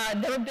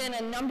 there have been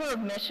a number of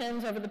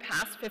missions over the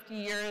past 50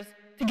 years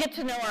to get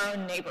to know our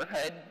own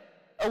neighborhood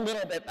a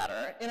little bit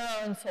better in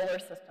our own solar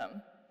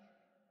system.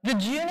 The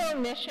Juno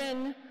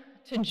mission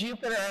to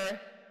Jupiter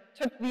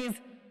took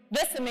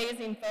this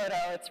amazing photo.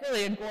 It's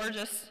really a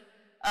gorgeous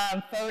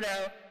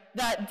photo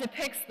that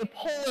depicts the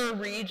polar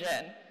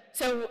region.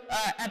 So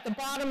at the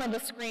bottom of the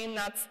screen,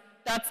 that's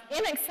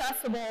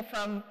inaccessible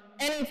from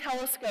any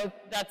telescope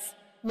that's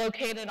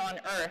located on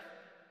Earth.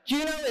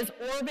 Juno is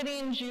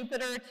orbiting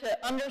Jupiter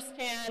to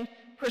understand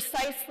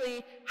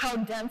precisely how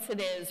dense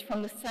it is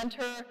from the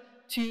center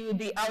to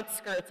the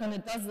outskirts, and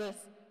it does this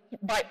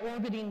by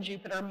orbiting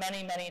Jupiter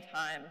many, many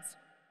times.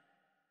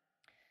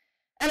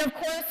 And of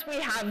course, we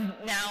have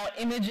now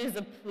images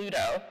of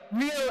Pluto,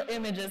 real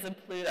images of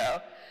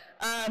Pluto.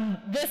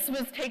 This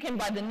was taken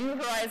by the New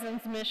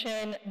Horizons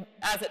mission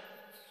as it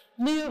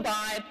flew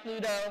by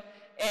Pluto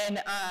in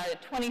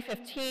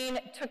 2015.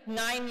 It took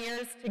 9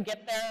 years to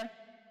get there.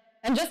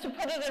 And just to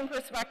put it in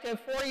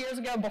perspective, 4 years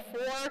ago,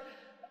 before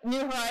New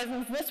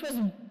Horizons, this was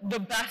the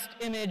best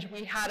image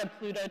we had of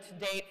Pluto to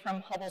date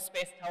from Hubble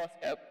Space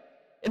Telescope.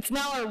 It's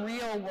now a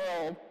real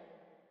world.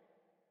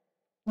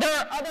 There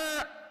are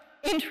other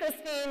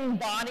interesting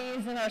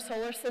bodies in our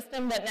solar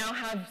system that now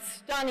have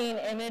stunning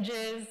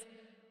images,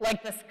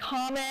 like this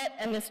comet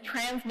and this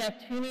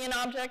trans-Neptunian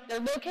object. They're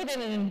located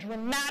in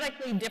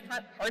dramatically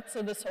different parts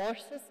of the solar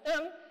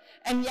system,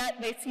 and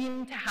yet they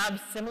seem to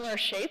have similar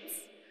shapes.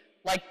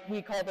 Like,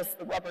 we call this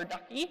the rubber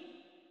ducky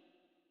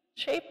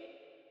shape.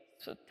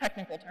 It's a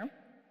technical term.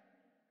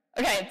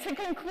 Okay, to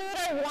conclude,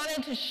 I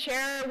wanted to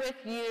share with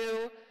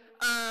you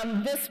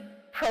this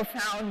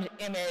profound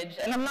image.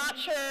 And I'm not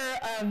sure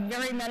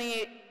very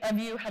many of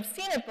you have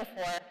seen it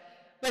before,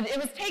 but it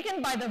was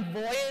taken by the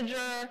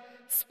Voyager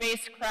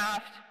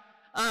spacecraft,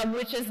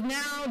 which is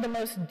now the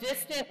most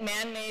distant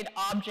man-made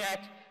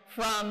object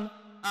from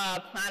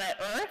planet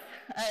Earth.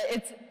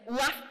 It's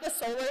left the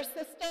solar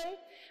system,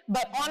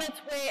 but on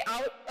its way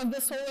out of the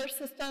solar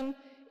system,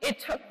 it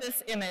took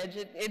this image.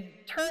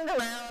 It turned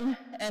around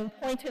and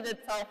pointed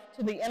itself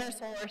to the inner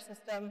solar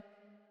system.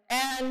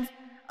 And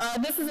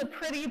this is a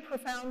pretty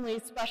profoundly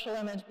special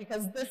image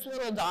because this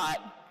little dot,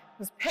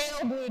 this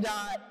pale blue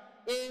dot,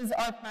 is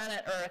our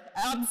planet Earth.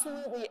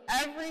 Absolutely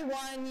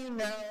everyone you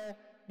know,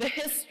 the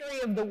history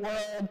of the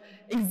world,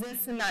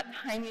 exists in that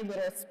tiny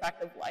little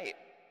speck of light.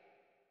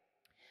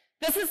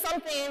 This is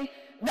something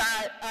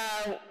that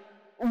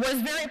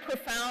was very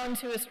profound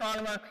to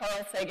astronomer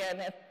Carl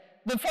Sagan.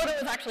 The photo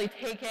was actually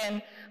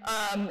taken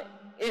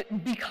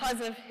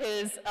because of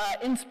his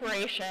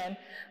inspiration.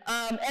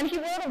 And he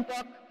wrote a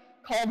book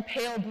called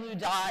Pale Blue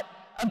Dot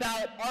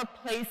about our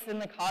place in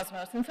the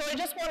cosmos. And so I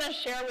just want to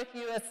share with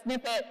you a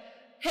snippet,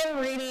 him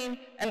reading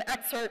an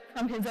excerpt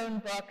from his own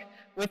book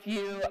with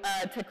you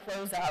to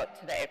close out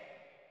today.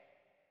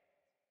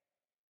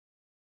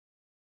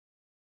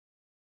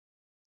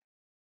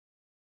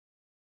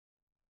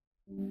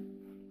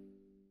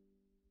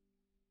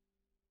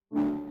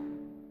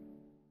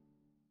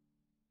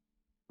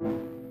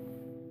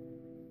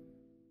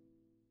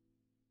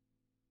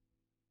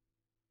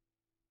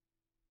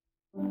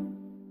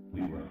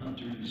 We were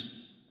hunters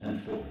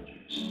and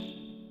foragers.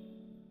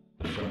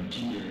 The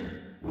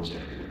frontier was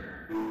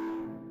everywhere.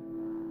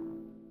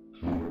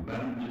 We were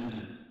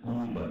bounded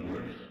only by the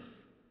earth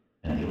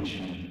and the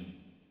ocean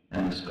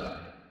and the sky.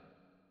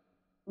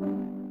 The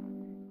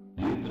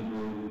open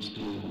road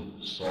still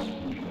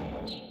softly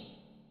calls.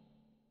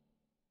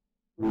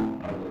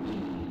 Our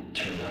little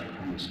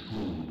terraqueous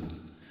globe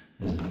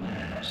is the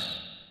mass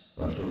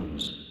of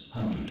those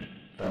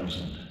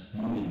 100,000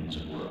 millions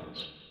of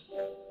worlds.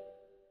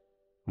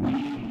 We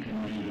can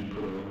measure the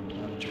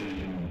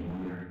planetary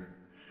order,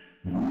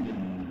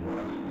 moving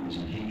rather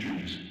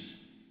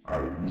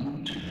Are we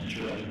willing to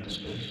venture out into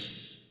space?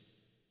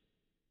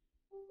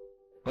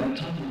 By the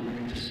time we're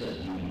ready to settle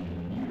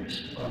in the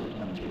nearest other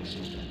planetary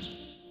systems,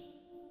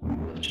 we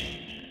will have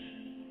changed.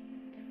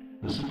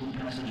 The simple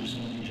passage of so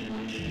many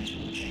generations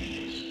will have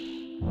changed us.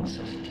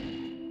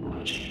 Necessity will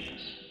have changed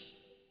us.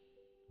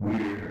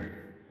 We're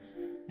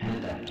an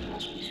adaptable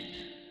species.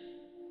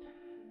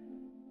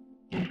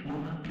 It will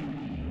not be we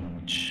who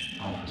reach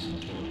Alpha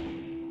Centauri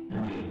and the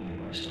way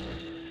of our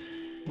stars.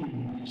 It will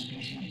be a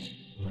species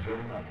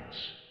very like us,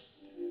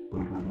 but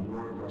with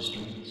more of our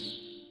strengths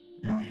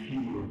and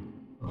fewer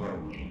of our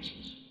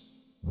weaknesses.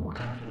 More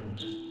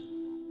confident,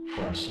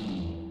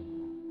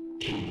 far-seeing,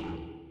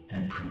 capable,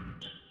 and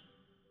prudent.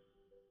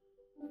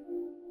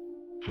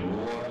 For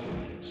all our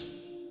failures,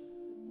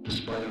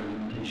 despite our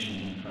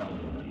limitations and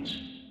fallibilities,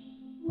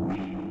 we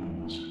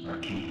humans are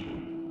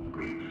capable of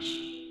greatness.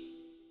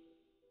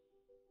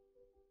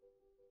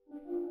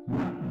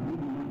 What new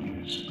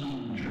wonders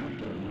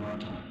undreamt of in our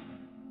time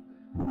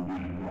will be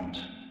wrought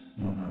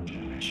in our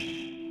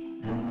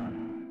generation and mine?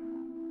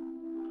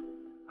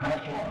 How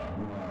far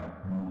will our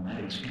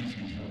nomadic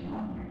species have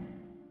wandered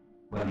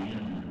by the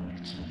end of the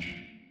next century?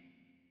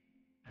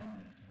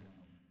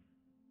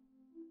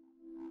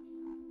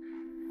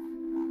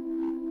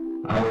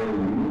 Our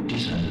remote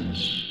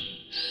descendants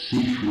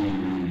safely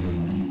radio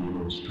many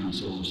worlds through the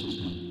solar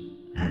system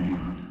and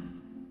beyond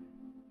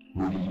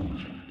will be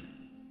unified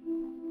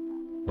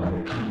by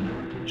their common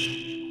heritage,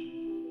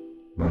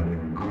 by their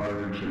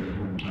regard for their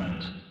home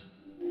planet,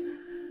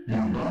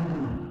 and by the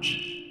knowledge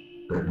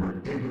that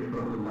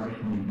whatever other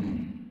life may be,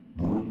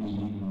 both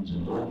beings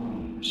and all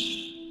universe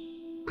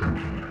come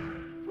from Earth.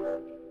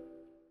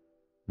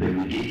 They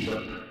will gaze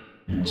up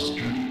and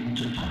strain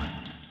to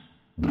find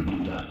the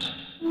blue dot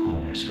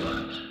in their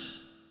skies.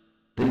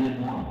 They will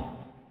marvel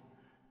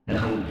at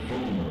how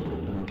vulnerable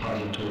the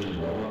repository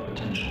of all our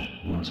potential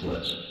once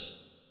was.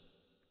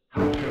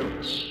 How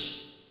perilous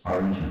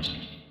our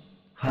infancy,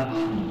 how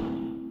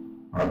humble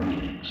our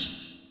beginnings.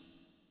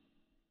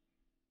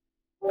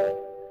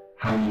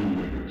 How many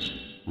rivers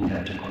we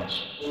had to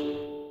cross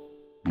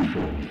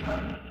before we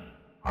found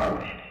our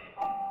way.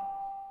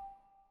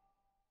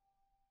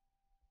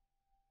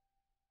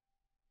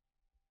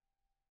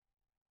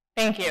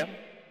 Thank you.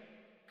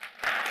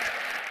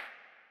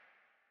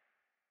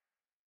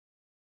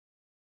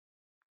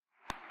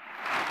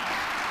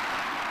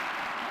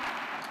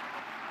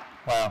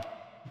 Wow.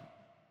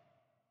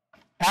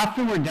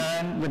 After we're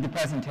done with the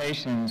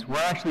presentations, we're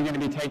actually going to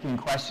be taking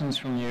questions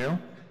from you.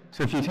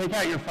 So if you take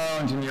out your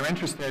phones and you're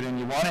interested and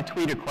you want to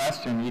tweet a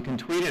question, you can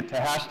tweet it to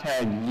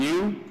hashtag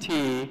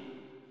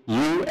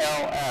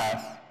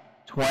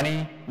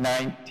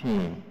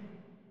UTULS2019.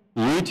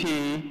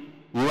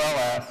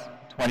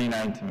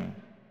 UTULS2019.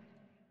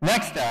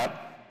 Next up,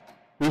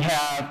 we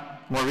have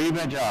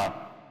Moriba.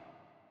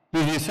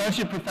 He's the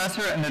Associate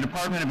Professor in the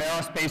Department of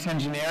Aerospace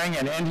Engineering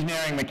and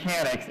Engineering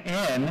Mechanics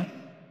in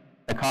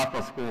the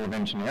Cockrell School of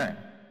Engineering.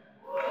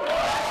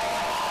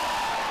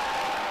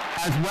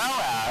 As well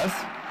as,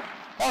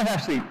 oh,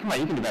 actually, come on,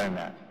 you can do better than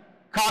that.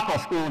 Cockrell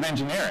School of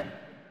Engineering.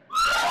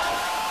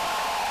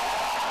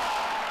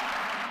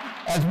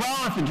 As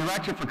well as the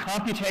Director for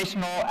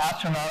Computational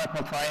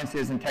Astronautical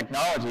Sciences and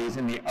Technologies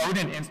in the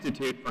Odin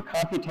Institute for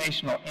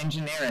Computational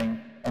Engineering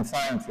and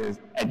Sciences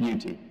at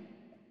UT.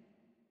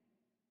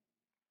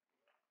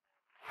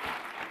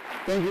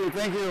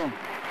 Thank you.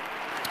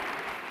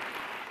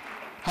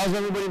 How's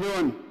everybody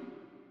doing?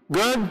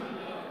 Good?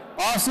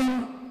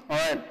 Awesome? All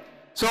right.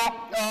 So,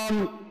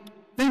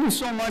 thank you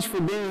so much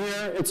for being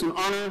here. It's an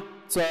honor.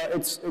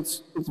 It's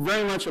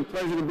very much a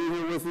pleasure to be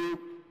here with you.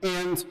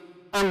 And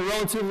I'm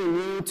relatively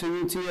new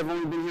to UT. I've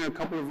only been here a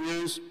couple of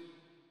years.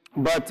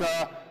 But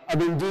I've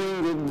been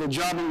doing the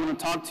job I'm going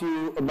to talk to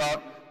you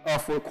about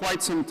for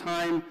quite some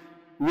time.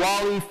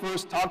 Wally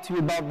first talked to you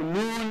about the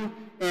moon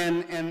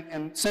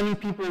and sending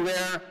people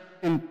there,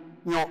 and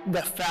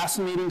that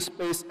fascinating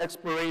space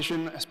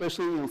exploration,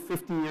 especially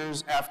 50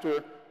 years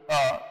after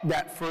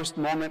that first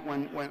moment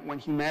when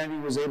humanity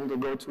was able to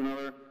go to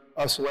another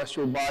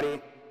celestial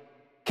body.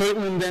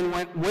 Caitlin then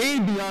went way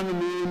beyond the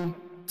moon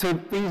to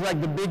things like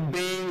the Big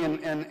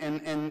Bang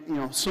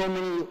and so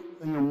many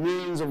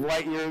millions of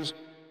light years.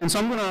 And so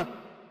I'm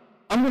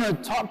gonna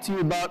talk to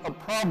you about a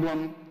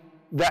problem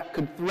that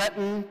could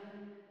threaten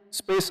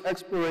space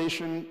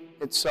exploration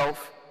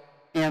itself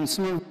and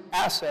some of the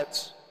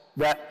assets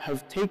that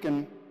have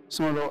taken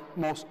some of the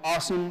most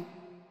awesome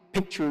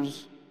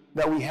pictures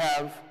that we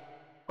have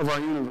of our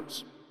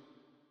universe.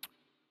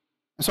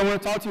 And so I'm going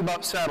to talk to you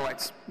about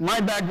satellites. My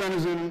background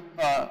is in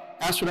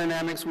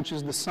astrodynamics, which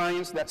is the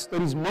science that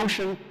studies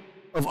motion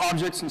of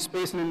objects in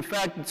space. And in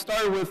fact, it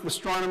started with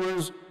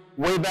astronomers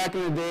way back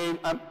in the day.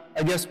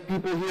 I guess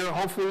people here,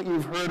 hopefully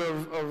you've heard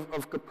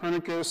of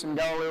Copernicus and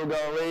Galileo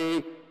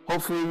Galilei.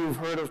 Hopefully you've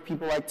heard of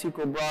people like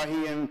Tycho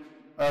Brahe and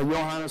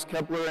Johannes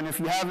Kepler, and if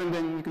you haven't,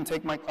 then you can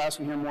take my class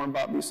and hear more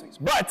about these things.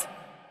 But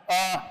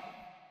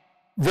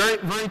very,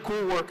 very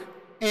cool work.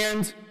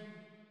 And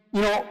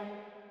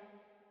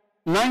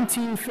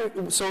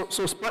 1950. So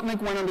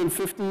Sputnik went up in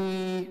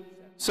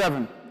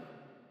 57.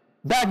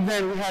 back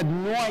then we had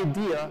no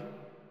idea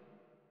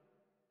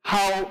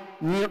how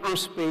near-Earth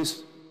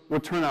space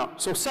would turn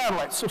out. So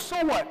satellites, so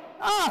what?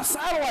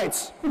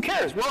 Satellites, who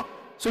cares? Well,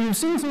 so you've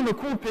seen some of the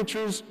cool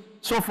pictures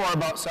so far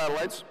about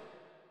satellites,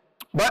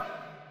 but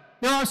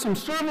there are some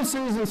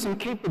services and some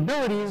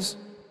capabilities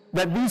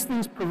that these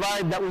things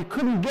provide that we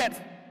couldn't get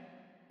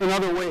in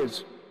other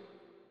ways.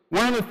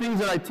 One of the things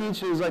that I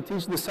teach is I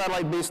teach the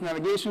satellite-based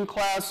navigation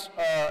class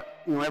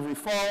every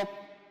fall,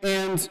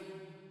 and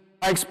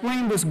I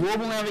explained this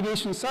global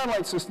navigation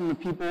satellite system to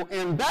people,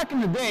 and back in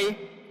the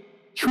day,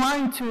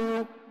 trying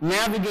to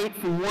navigate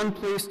from one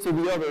place to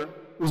the other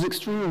was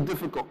extremely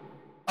difficult.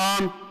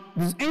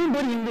 Does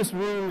anybody in this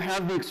room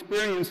have the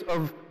experience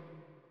of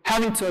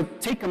having to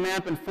take a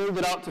map and fold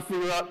it out to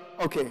figure out,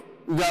 okay,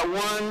 we got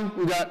one,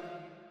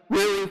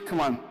 really? Come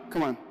on,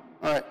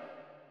 all right.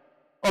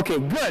 Okay,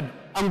 good.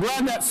 I'm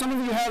glad that some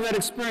of you have that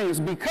experience,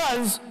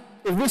 because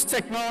if this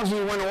technology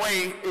went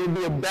away, it would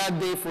be a bad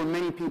day for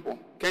many people,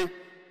 okay?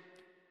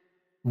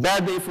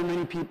 Bad day for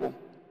many people.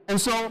 And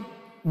so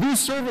these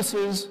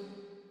services,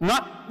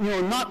 not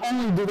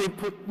only do they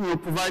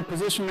provide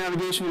position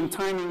navigation and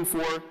timing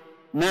for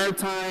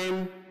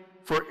maritime,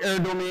 for air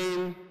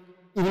domain,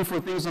 even for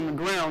things on the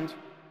ground,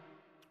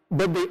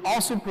 but they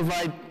also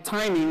provide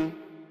timing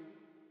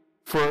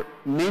for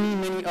many,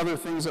 many other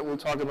things that we'll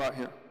talk about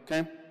here,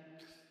 okay?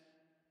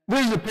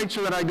 There's a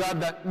picture that I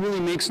got that really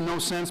makes no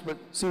sense, but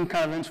seemed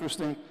kind of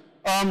interesting.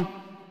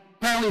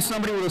 Apparently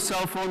somebody with a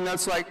cell phone,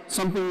 that's like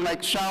something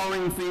like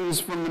showering things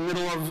from the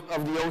middle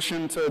of the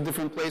ocean to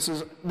different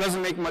places.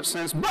 Doesn't make much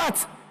sense,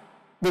 but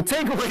the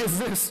takeaway is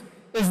this,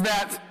 is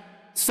that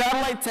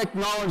satellite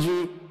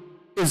technology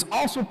is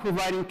also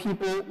providing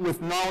people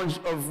with knowledge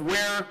of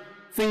where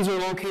things are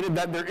located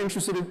that they're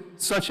interested in,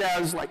 such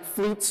as like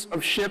fleets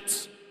of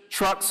ships,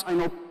 trucks. I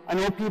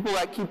know people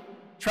that keep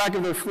track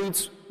of their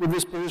fleets with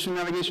this position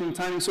navigation and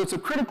timing. So it's a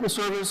critical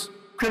service,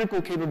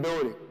 critical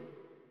capability.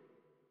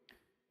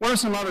 What are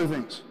some other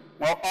things?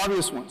 Well,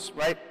 obvious ones,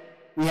 right?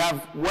 We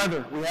have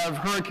weather, we have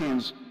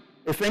hurricanes.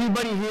 If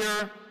anybody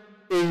here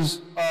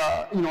is,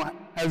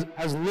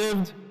 has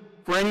lived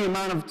for any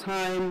amount of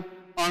time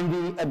on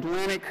the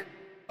Atlantic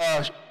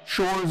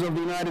shores of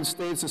the United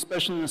States,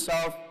 especially in the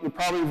South, you're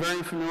probably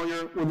very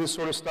familiar with this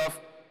sort of stuff.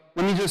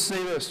 Let me just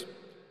say this.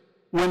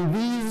 When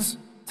these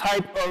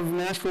type of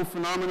natural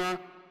phenomena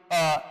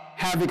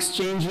have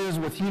exchanges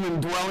with human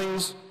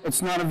dwellings,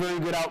 it's not a very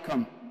good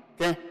outcome,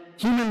 okay?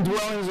 Human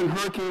dwellings and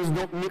hurricanes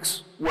don't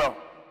mix well,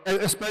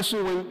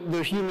 especially when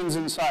there are humans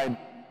inside.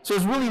 So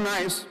it's really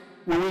nice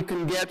when we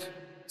can get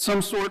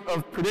some sort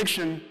of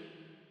prediction,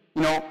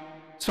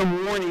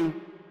 some warning,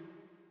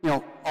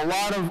 a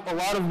lot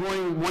of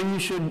warning when you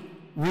should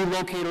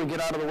relocate or get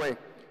out of the way.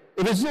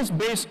 If it's just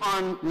based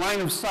on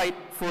line of sight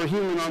for a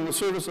human on the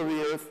surface of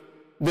the Earth,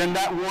 then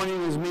that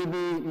warning is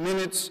maybe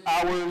minutes,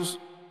 hours.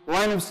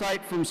 Line of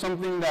sight from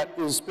something that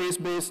is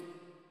space-based,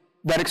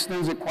 that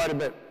extends it quite a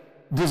bit.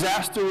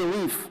 Disaster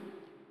relief,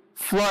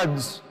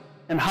 floods,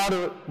 and how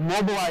to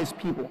mobilize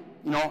people,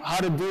 how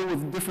to deal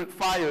with different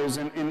fires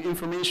and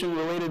information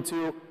related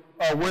to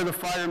where the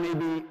fire may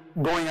be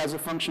going as a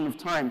function of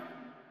time.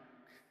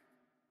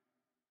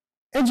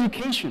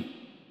 Education.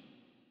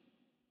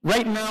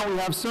 Right now we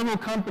have several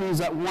companies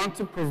that want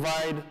to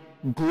provide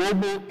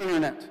global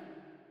internet,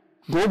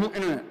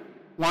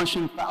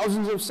 launching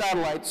thousands of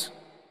satellites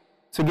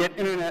to get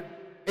internet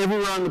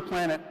everywhere on the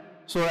planet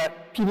so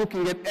that people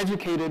can get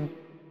educated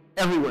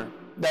everywhere,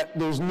 that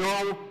there's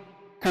no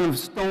kind of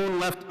stone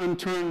left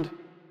unturned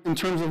in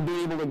terms of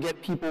being able to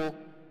get people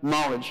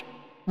knowledge.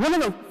 One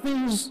of the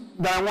things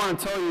that I want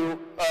to tell you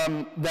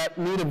that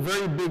made a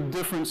very big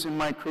difference in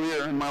my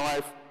career, in my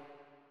life,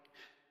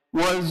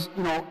 was,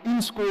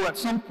 in school at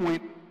some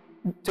point,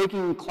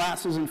 taking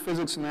classes in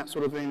physics and that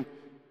sort of thing,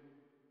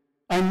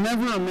 I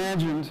never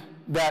imagined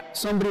that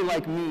somebody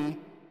like me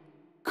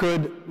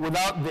could,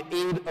 without the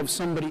aid of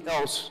somebody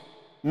else,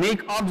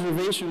 make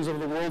observations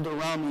of the world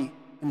around me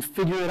and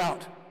figure it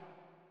out.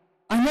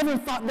 I never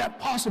thought that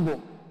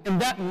possible.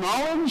 And that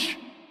knowledge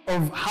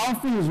of how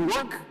things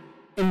work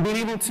and being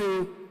able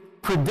to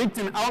predict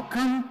an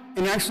outcome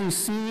and actually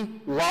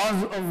see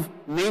laws of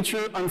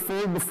nature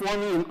unfold before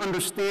me and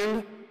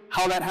understand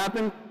how that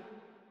happened,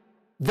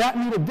 that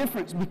made a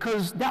difference,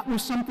 because that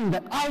was something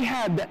that I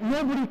had that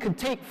nobody could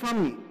take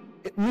from me.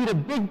 It made a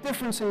big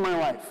difference in my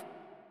life.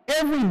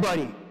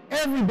 Everybody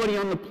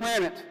on the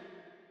planet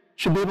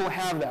should be able to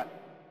have that.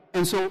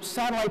 And so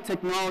satellite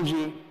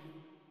technology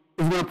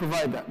is going to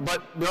provide that.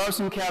 But there are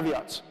some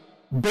caveats.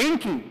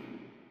 Banking.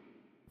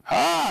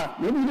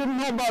 Maybe you didn't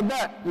know about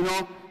that.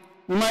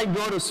 You might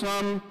go to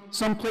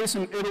some place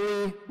in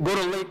Italy, go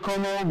to Lake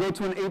Como, go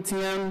to an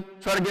ATM,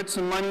 try to get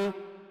some money.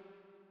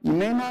 You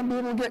may not be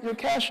able to get your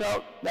cash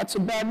out. That's a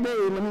bad day,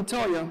 let me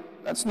tell you.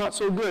 That's not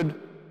so good,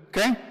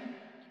 okay?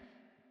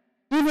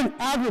 Even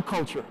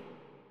agriculture,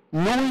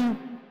 knowing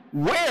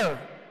where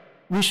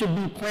we should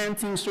be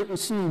planting certain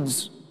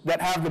seeds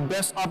that have the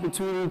best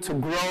opportunity to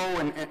grow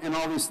and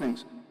all these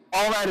things.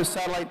 All that is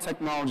satellite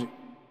technology.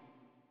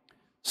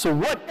 So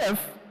what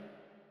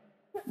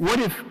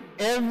if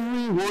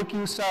every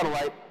working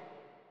satellite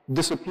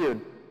disappeared.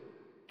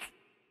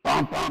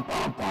 Bum, bum,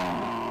 bum,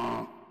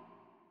 bum.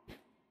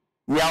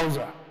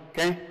 Yowza,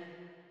 okay?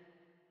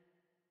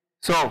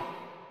 So,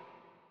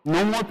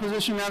 no more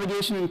position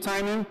navigation and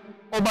timing.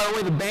 Oh, by the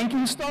way, the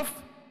banking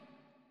stuff,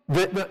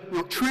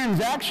 the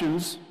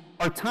transactions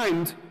are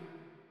timed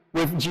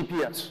with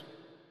GPS,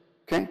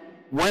 okay?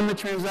 When the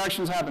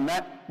transactions happen,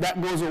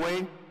 that goes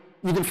away.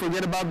 You can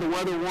forget about the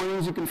weather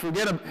warnings. You can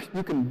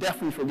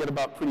definitely forget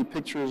about pretty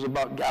pictures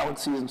about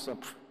galaxies and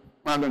stuff.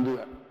 We're not going to do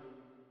that.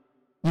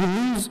 You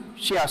lose,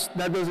 yes,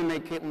 that doesn't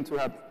make Caitlin too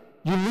happy.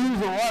 You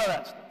lose a lot of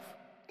that stuff,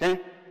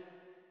 okay?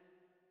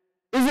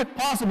 Is it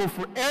possible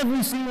for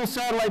every single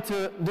satellite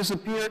to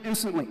disappear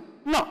instantly?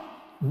 No,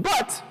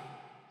 but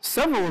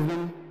several of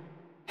them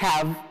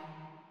have,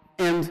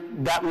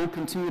 and that will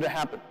continue to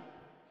happen.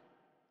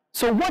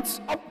 So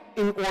what's up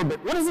in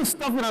orbit? What is the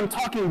stuff that I'm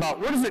talking about?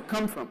 Where does it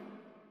come from?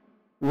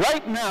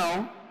 Right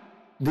now,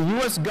 the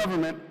US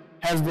government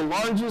has the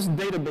largest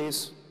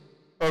database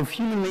of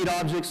human-made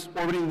objects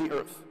orbiting the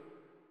Earth.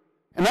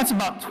 And that's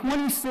about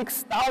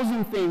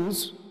 26,000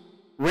 things,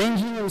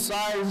 ranging in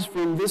size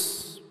from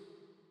this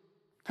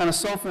kind of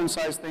cell phone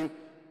size thing,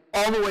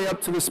 all the way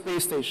up to the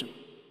space station.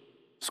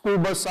 School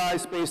bus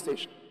size space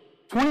station.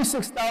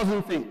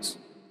 26,000 things,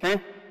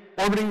 okay?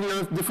 Orbiting the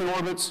Earth, different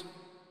orbits.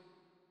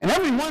 And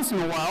every once in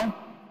a while,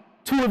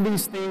 two of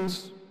these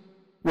things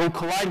will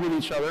collide with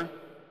each other,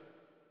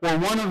 or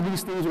one of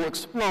these things will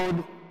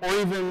explode, or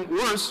even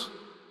worse,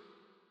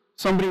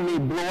 somebody may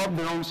blow up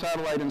their own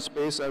satellite in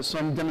space as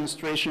some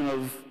demonstration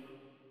of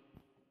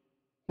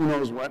who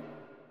knows what.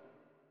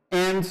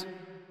 And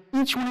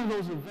each one of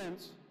those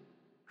events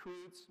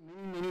creates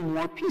many, many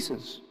more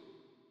pieces.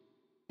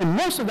 And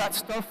most of that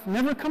stuff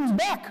never comes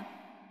back.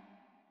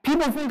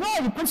 People think,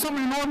 oh, you put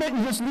something in orbit,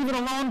 you just leave it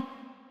alone,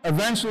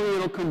 eventually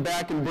it'll come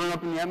back and burn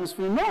up in the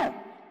atmosphere. No.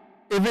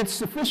 If it's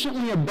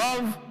sufficiently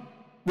above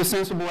the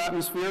sensible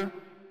atmosphere,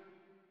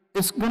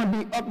 it's going to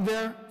be up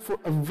there for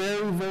a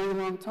very, very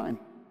long time.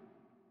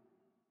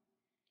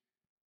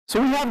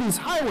 So we have these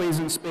highways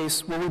in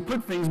space where we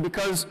put things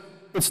because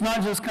it's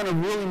not just kind of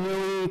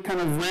willy-nilly, kind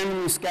of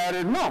randomly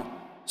scattered. No.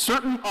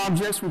 Certain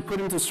objects we put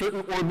into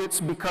certain orbits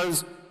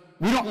because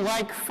we don't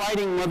like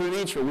fighting Mother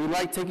Nature. We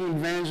like taking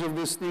advantage of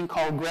this thing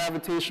called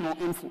gravitational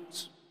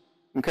influence.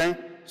 Okay?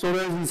 So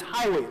there's these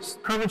highways.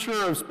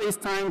 Curvature of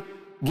space-time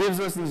gives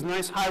us these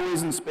nice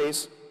highways in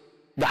space.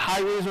 The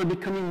highways are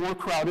becoming more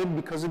crowded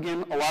because,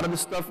 again, a lot of the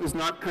stuff is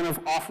not kind of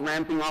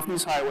off-ramping off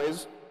these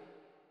highways.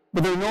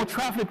 But there are no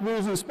traffic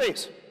rules in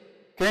space.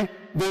 Okay?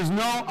 There's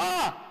no,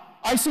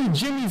 I see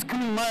Jimmy's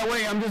coming my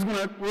way,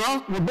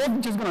 we're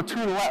both just going to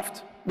turn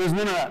left. There's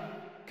none of that.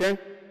 Okay?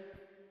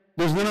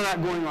 There's none of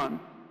that going on.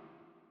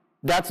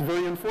 That's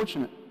very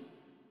unfortunate.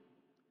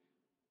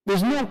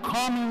 There's no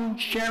common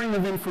sharing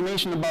of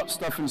information about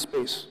stuff in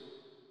space.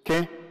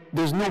 Okay?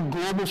 There's no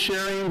global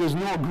sharing. There's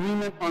no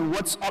agreement on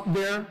what's up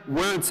there,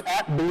 where it's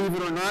at, believe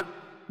it or not.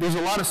 There's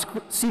a lot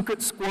of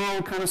secret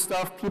squirrel kind of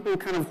stuff, people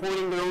kind of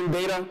hoarding their own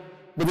data,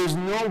 but there's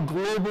no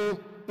global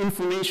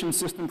information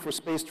system for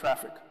space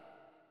traffic.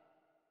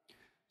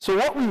 So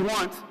what we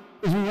want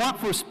is we want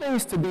for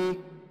space to be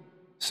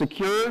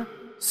secure,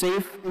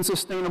 safe, and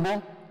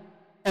sustainable,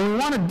 and we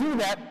want to do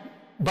that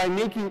by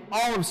making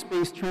all of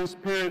space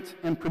transparent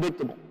and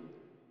predictable.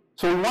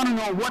 So we want to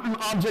know what an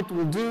object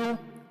will do,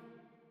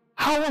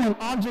 how will an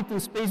object in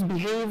space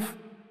behave.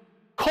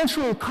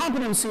 Cultural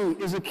competency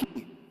is a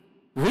key.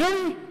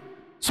 Really?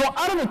 So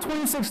out of the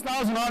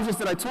 26,000 objects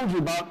that I told you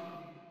about,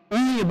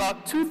 only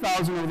about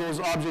 2,000 of those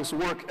objects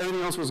work.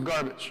 Everything else was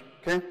garbage,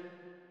 okay?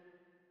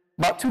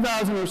 About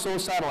 2,000 or so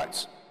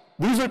satellites.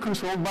 These are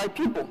controlled by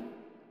people.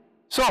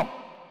 So,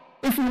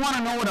 if you want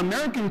to know what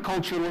American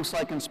culture looks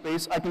like in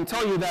space, I can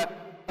tell you that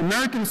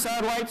American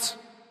satellites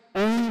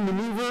only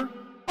maneuver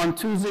on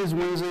Tuesdays,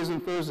 Wednesdays,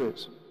 and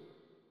Thursdays.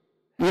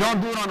 You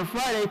don't do it on a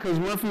Friday because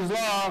Murphy's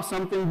Law,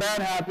 something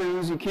bad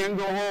happens, you can't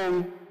go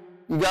home,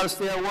 you got to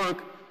stay at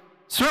work.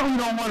 Certainly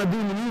don't want to do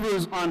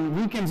maneuvers on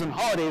weekends and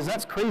holidays.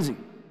 That's crazy.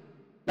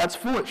 That's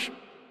foolish.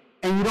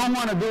 And you don't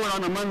want to do it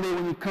on a Monday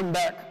when you come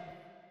back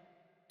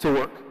to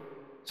work.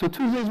 So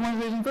Tuesdays,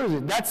 Wednesdays, and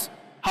Thursdays. That's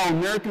how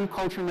American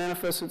culture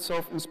manifests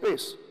itself in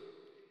space.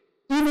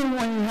 Even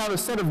when you have a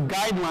set of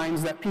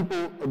guidelines that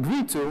people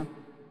agree to,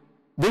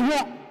 they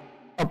won't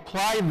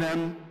apply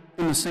them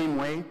in the same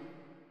way.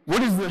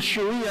 What is the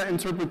Sharia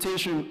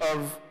interpretation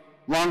of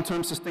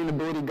long-term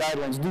sustainability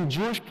guidelines? Do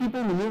Jewish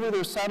people maneuver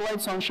their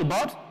satellites on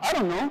Shabbat? I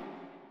don't know.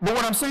 But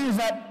what I'm saying is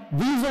that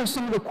these are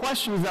some of the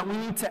questions that we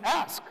need to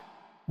ask.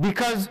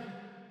 Because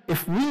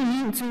if we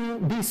need to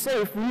be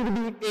safe, we need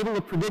to be able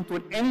to predict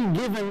what any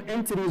given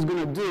entity is going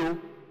to do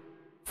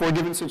for a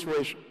given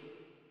situation.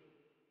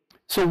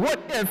 So what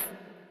if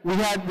we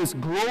had this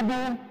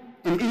global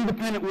and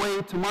independent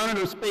way to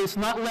monitor space,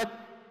 not let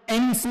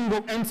any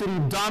single entity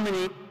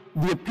dominate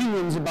the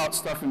opinions about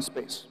stuff in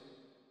space?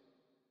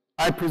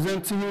 I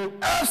present to you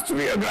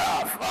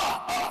Astrograph.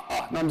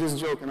 No, I'm just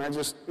joking.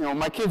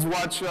 My kids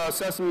watch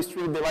Sesame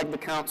Street. They like the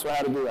count, so I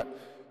had to do that.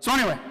 So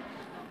anyway,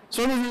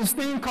 So there's this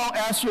thing called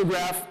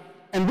astrograph,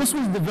 and this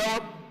was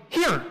developed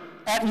here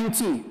at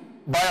UT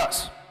by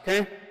us,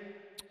 okay?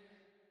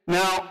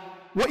 Now,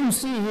 what you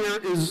see here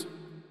is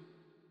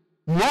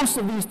most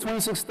of these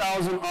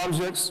 26,000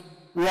 objects,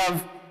 we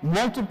have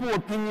multiple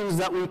opinions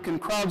that we can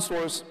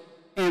crowdsource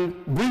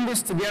and bring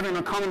this together in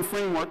a common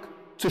framework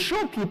to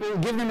show people,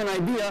 give them an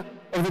idea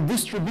of the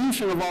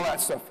distribution of all that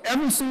stuff.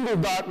 Every single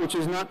dot, which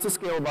is not to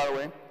scale, by the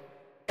way,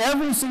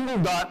 every single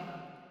dot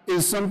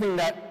is something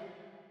that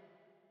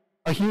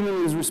a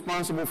human is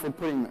responsible for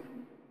putting there,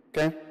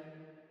 okay?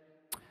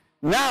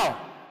 Now,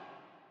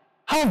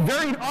 how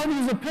varied are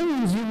these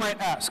opinions, you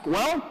might ask?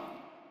 Well,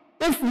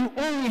 if you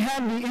only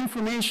had the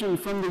information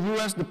from the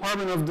US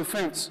Department of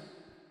Defense,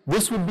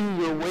 this would be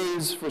your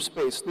ways for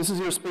space. This is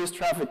your space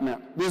traffic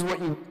map. This is what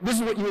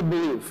you would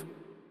believe.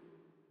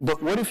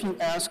 But what if you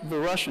ask the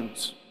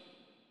Russians?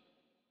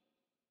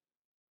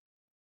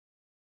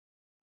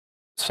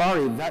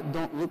 Sorry, that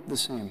don't look the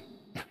same.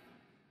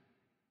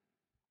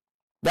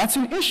 That's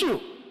an issue.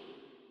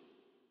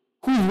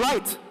 Who's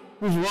right?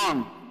 Who's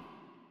wrong?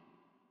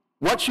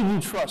 What should you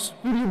trust?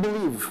 Who do you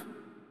believe?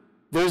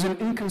 There's an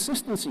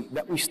inconsistency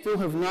that we still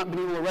have not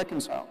been able to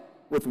reconcile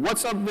with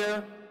what's up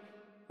there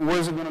and where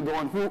is it going to go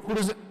and who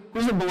does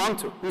it belong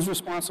to? Who's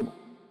responsible?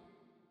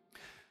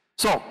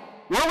 So,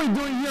 what are we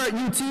doing here at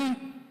UT?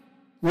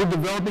 We're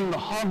developing the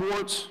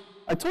Hogwarts.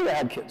 I told you I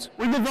had kids.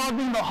 We're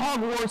developing the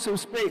Hogwarts of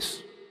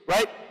space,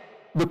 right?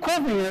 The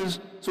cool thing is,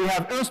 so we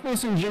have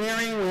aerospace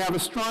engineering, we have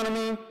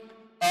astronomy,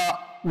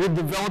 we're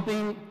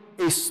developing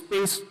a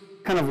space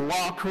kind of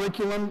law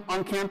curriculum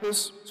on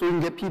campus so we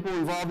can get people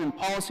involved in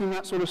policy and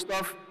that sort of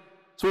stuff.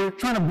 So we're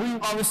trying to bring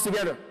all this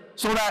together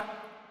so that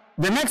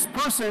the next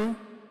person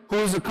who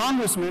is a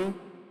congressman,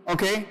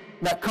 okay,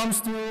 that comes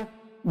through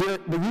the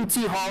UT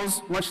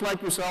halls, much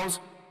like yourselves,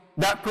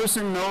 that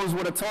person knows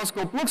what a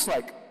telescope looks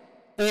like.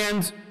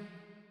 And,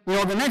 you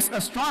know, the next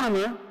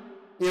astronomer,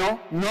 you know,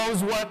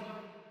 knows what,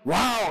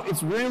 wow,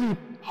 it's really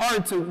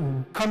hard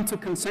to come to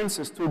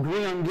consensus, to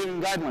agree on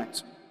giving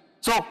guidelines.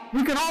 So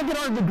we can all get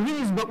our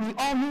degrees, but we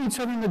all knew each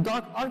other in the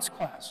dark arts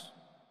class.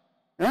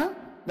 Yeah?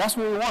 That's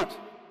what we want,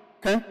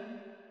 okay?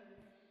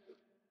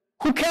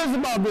 Who cares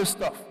about this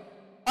stuff?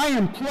 I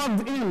am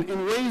plugged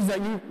in ways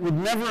that you would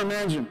never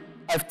imagine.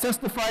 I've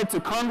testified to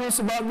Congress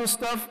about this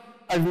stuff.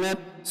 I've met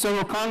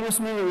several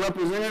congressmen and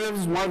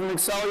representatives, Marvin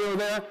McSally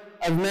there.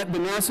 I've met the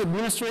NASA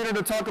administrator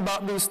to talk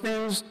about these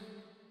things.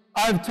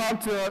 I've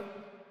talked to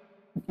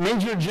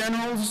major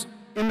generals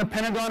in the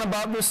Pentagon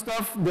about this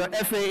stuff, the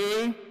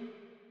FAA,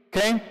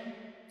 okay?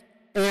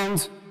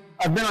 And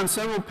I've been on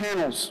several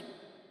panels,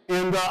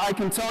 and I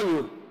can tell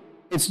you,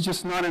 it's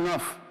just not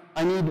enough.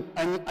 I need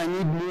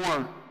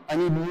more. I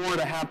need more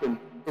to happen.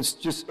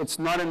 It's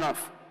not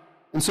enough.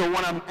 And so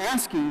what I'm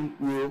asking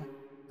you,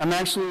 I'm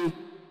actually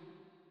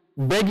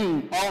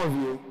begging all of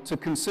you to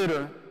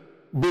consider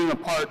being a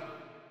part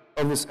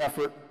of this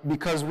effort,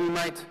 because we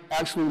might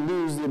actually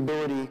lose the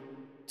ability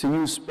to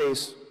use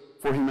space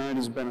for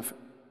humanity's benefit.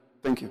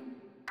 Thank you.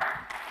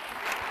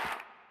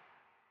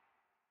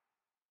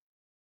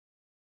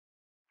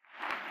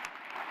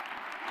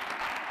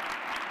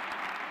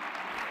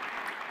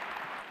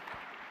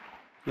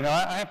 You know,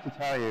 I have to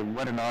tell you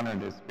what an honor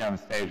it is to be on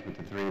stage with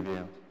the three of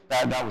you.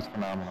 That was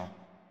phenomenal.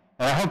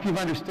 And I hope you've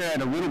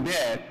understood a little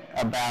bit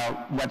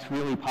about what's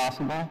really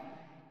possible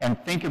and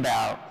think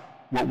about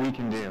what we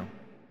can do.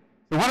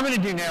 So what I'm going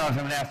to do now is I'm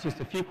going to ask just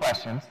a few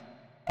questions.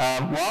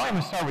 Well, I'm going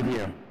to start with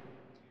you.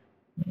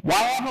 Why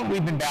haven't we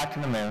been back to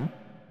the moon?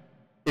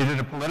 Is it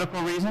a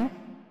political reason,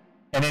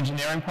 an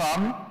engineering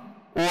problem,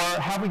 or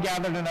have we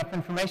gathered enough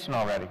information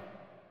already?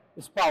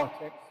 It's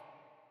politics.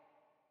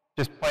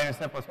 Just plain and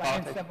simple as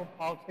politics? Plain and simple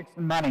politics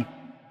and money.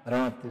 I don't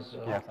know if this is...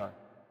 Yeah, sorry.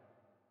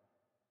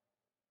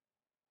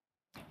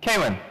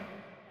 Kaylin,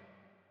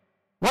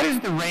 what is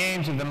the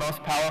range of the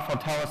most powerful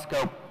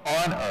telescope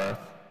on Earth,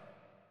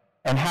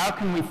 and how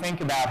can we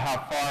think about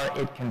how far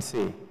it can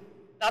see?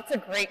 That's a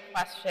great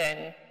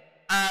question.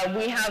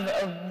 We have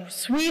a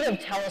suite of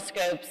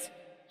telescopes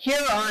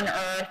here on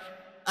Earth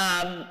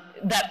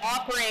that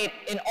operate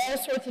in all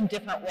sorts of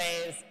different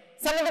ways.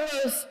 Some of the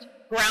most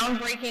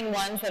groundbreaking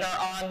ones that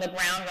are on the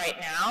ground right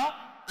now,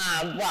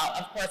 well,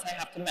 of course I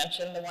have to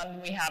mention the one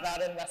we have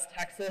out in West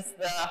Texas,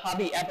 the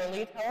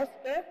Hobby-Eberly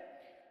telescope,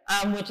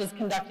 which is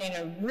conducting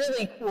a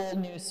really cool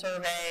new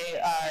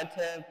survey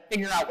to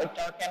figure out what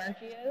dark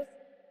energy is.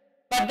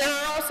 But there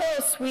are also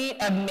a suite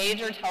of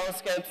major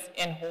telescopes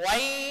in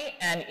Hawaii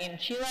and in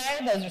Chile.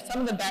 Those are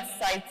some of the best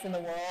sites in the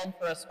world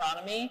for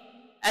astronomy.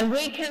 And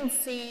we can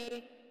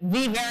see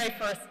the very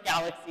first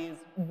galaxies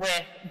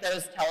with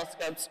those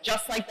telescopes,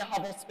 just like the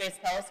Hubble Space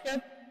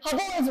Telescope.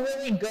 Hubble is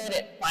really good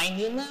at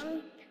finding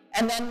them,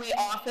 and then we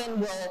often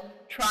will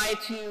try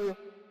to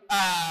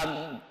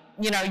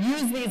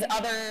use these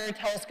other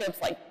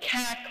telescopes like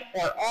Keck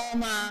or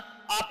ALMA,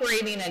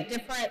 operating at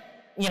different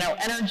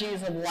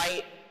energies of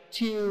light,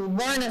 to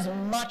learn as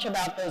much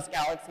about those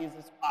galaxies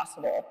as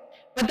possible.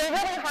 But they're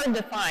really hard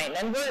to find,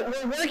 and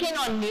we're working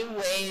on new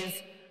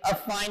ways of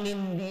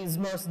finding these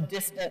most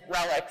distant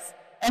relics.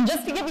 And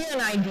just to give you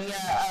an idea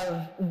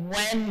of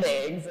when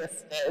they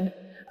existed,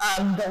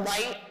 the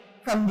light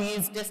from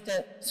these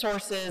distant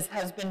sources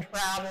has been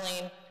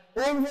traveling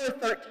over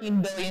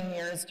 13 billion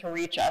years to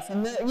reach us.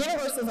 And the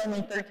universe is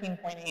only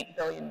 13.8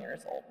 billion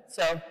years old.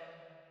 So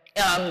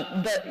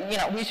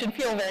we should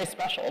feel very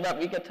special that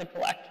we get to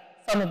collect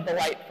some of the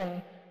light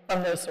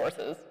from those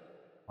sources.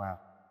 Wow.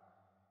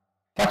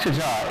 Dr.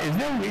 Jha, is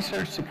there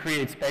research to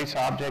create space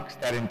objects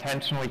that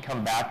intentionally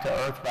come back to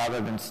Earth rather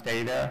than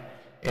stay there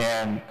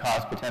and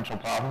cause potential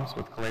problems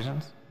with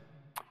collisions?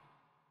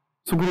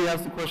 So could you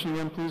ask the question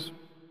again, please?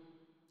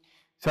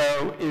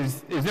 So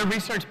is there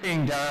research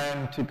being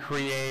done to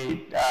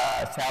create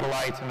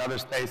satellites and other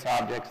space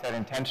objects that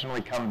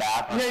intentionally come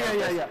back on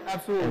surface? Yeah,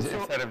 absolutely.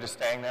 Instead of just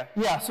staying there?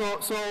 Yeah, so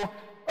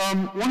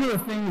one of the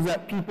things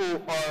that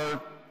people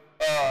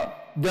are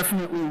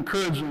definitely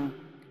encouraging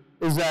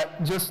is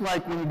that just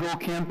like when you go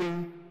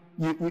camping,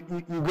 you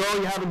go,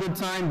 you have a good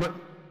time, but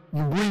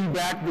you bring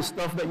back the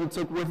stuff that you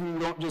took with you, you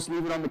don't just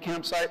leave it on the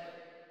campsite.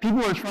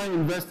 People are trying to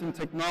invest in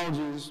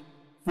technologies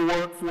for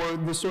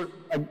the sort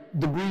of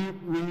debris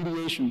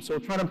remediation. So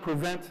trying to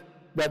prevent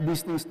that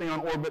these things stay on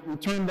orbit,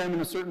 return them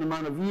in a certain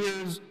amount of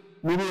years.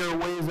 Maybe there are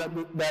ways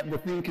that the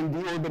thing can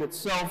deorbit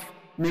itself,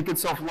 make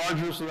itself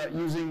larger so that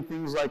using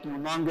things like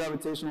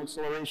non-gravitational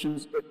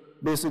accelerations, it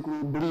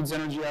basically bleeds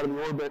energy out of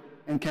the orbit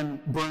and can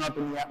burn up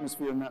in the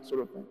atmosphere and that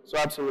sort of thing. So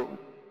absolutely.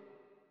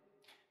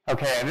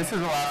 Okay, and this is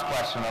the last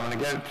question. I'm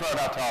going to throw it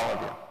out to all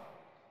of you.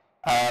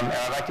 And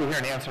I'd like to hear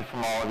an answer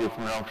from all of you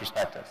from your own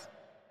perspectives.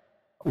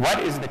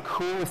 What is the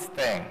coolest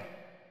thing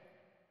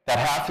that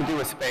has to do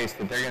with space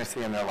that they're going to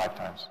see in their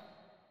lifetimes?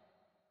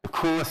 The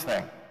coolest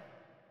thing.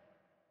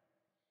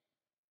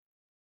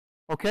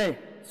 Okay,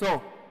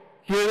 so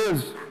here it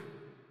is.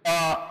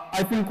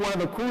 I think one of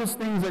the coolest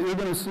things that you're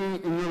going to see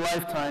in your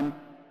lifetime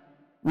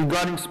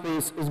regarding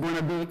space is going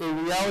to be a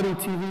reality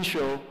TV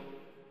show.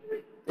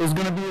 Is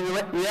going to be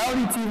a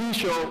reality TV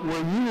show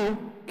where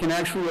you can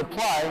actually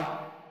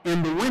apply,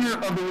 and the winner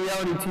of the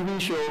reality TV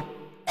show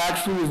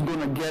actually is going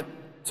to get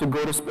to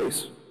go to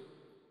space.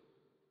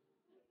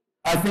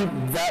 I think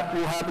that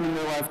will happen in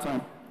your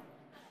lifetime.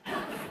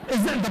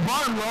 Is it the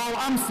bar low?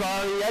 I'm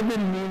sorry, I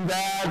didn't mean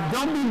that.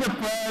 Don't be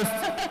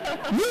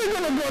depressed. You're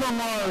going to go to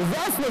Mars.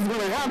 That's what's going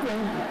to happen.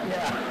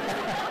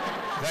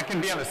 Yeah. That can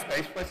be on the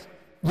space list?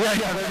 Yeah,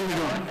 there you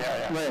go.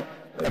 Yeah. Right.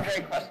 That's a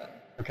great question.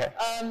 Okay.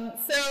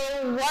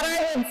 So what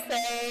I would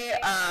say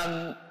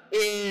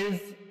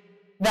is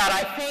that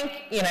I think,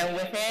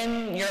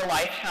 within your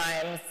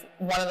lifetimes,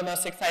 one of the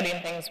most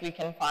exciting things we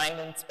can find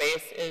in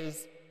space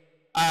is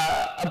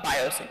a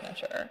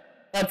biosignature.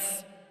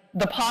 That's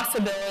the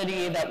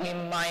possibility that we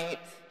might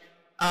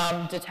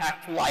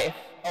detect life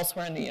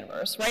elsewhere in the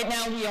universe. Right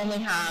now, we only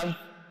have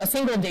a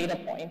single data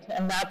point,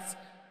 and that's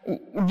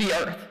the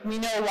Earth. We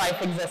know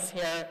life exists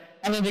here,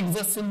 and it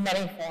exists in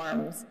many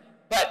forms,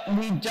 but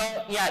we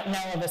don't yet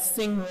know of a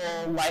single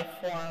life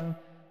form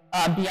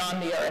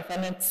beyond the Earth.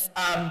 And it's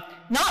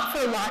not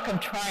for lack of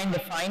trying to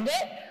find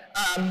it.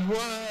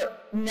 We're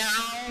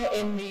now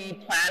in the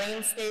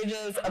planning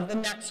stages of the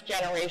next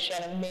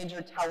generation of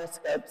major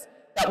telescopes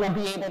that will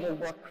be able to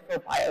look for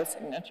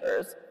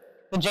biosignatures.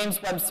 The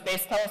James Webb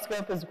Space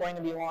Telescope is going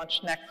to be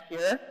launched next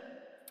year.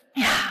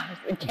 Yeah,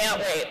 I can't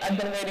wait. I've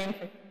been waiting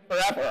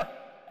forever,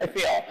 I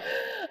feel.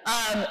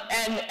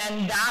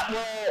 And that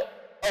will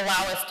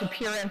allow us to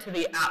peer into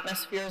the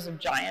atmospheres of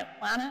giant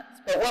planets.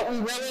 But what we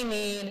really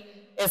need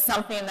is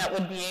something that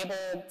would be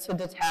able to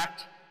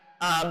detect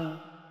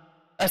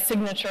a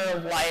signature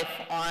of life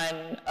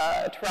on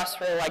a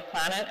terrestrial-like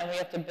planet, and we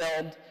have to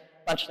build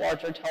much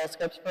larger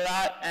telescopes for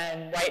that.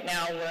 And right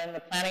now we're in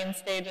the planning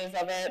stages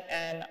of it,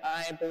 and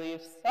I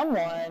believe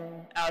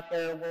someone out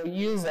there will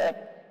use it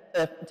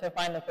to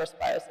find the first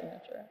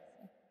biosignature.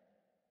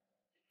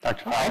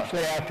 Dr. Well,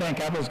 actually, I think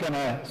I was going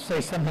to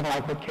say something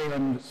like what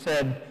Kaylin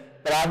said,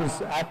 but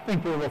I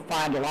think we will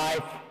find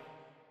life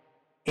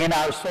in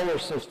our solar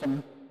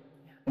system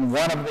in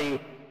one of the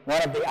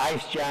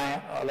ice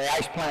giant, or the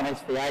ice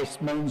planets, the ice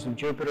moons of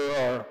Jupiter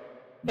or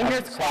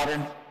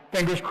Saturn.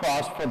 Fingers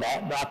crossed for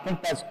that. But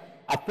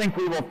I think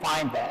we will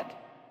find that.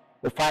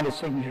 We'll find a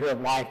signature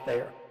of life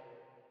there,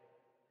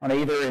 on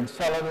either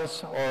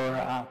Enceladus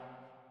or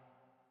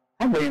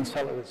probably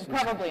Enceladus.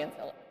 Probably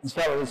Enceladus.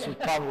 Enceladus is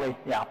probably,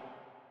 yeah.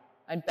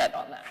 I'd bet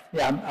on that.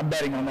 Yeah, I'm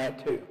betting on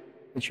that too.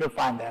 But you'll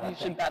find that. You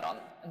should bet on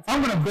that.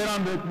 I'm going to bet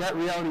on that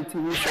reality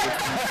TV show.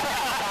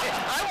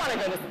 I want to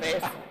go to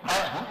space.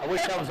 I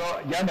wish I was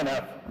young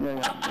enough.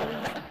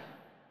 Yeah.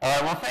 All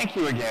right, well, thank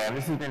you again.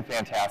 This has been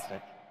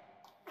fantastic.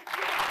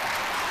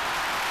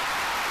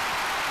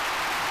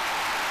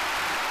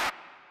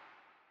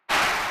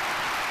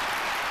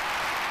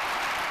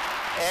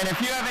 And if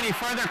you have any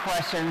further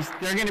questions,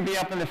 they're going to be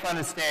up in the front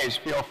of the stage.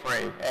 Feel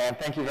free. And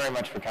thank you very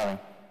much for coming.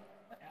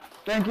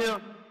 Thank you.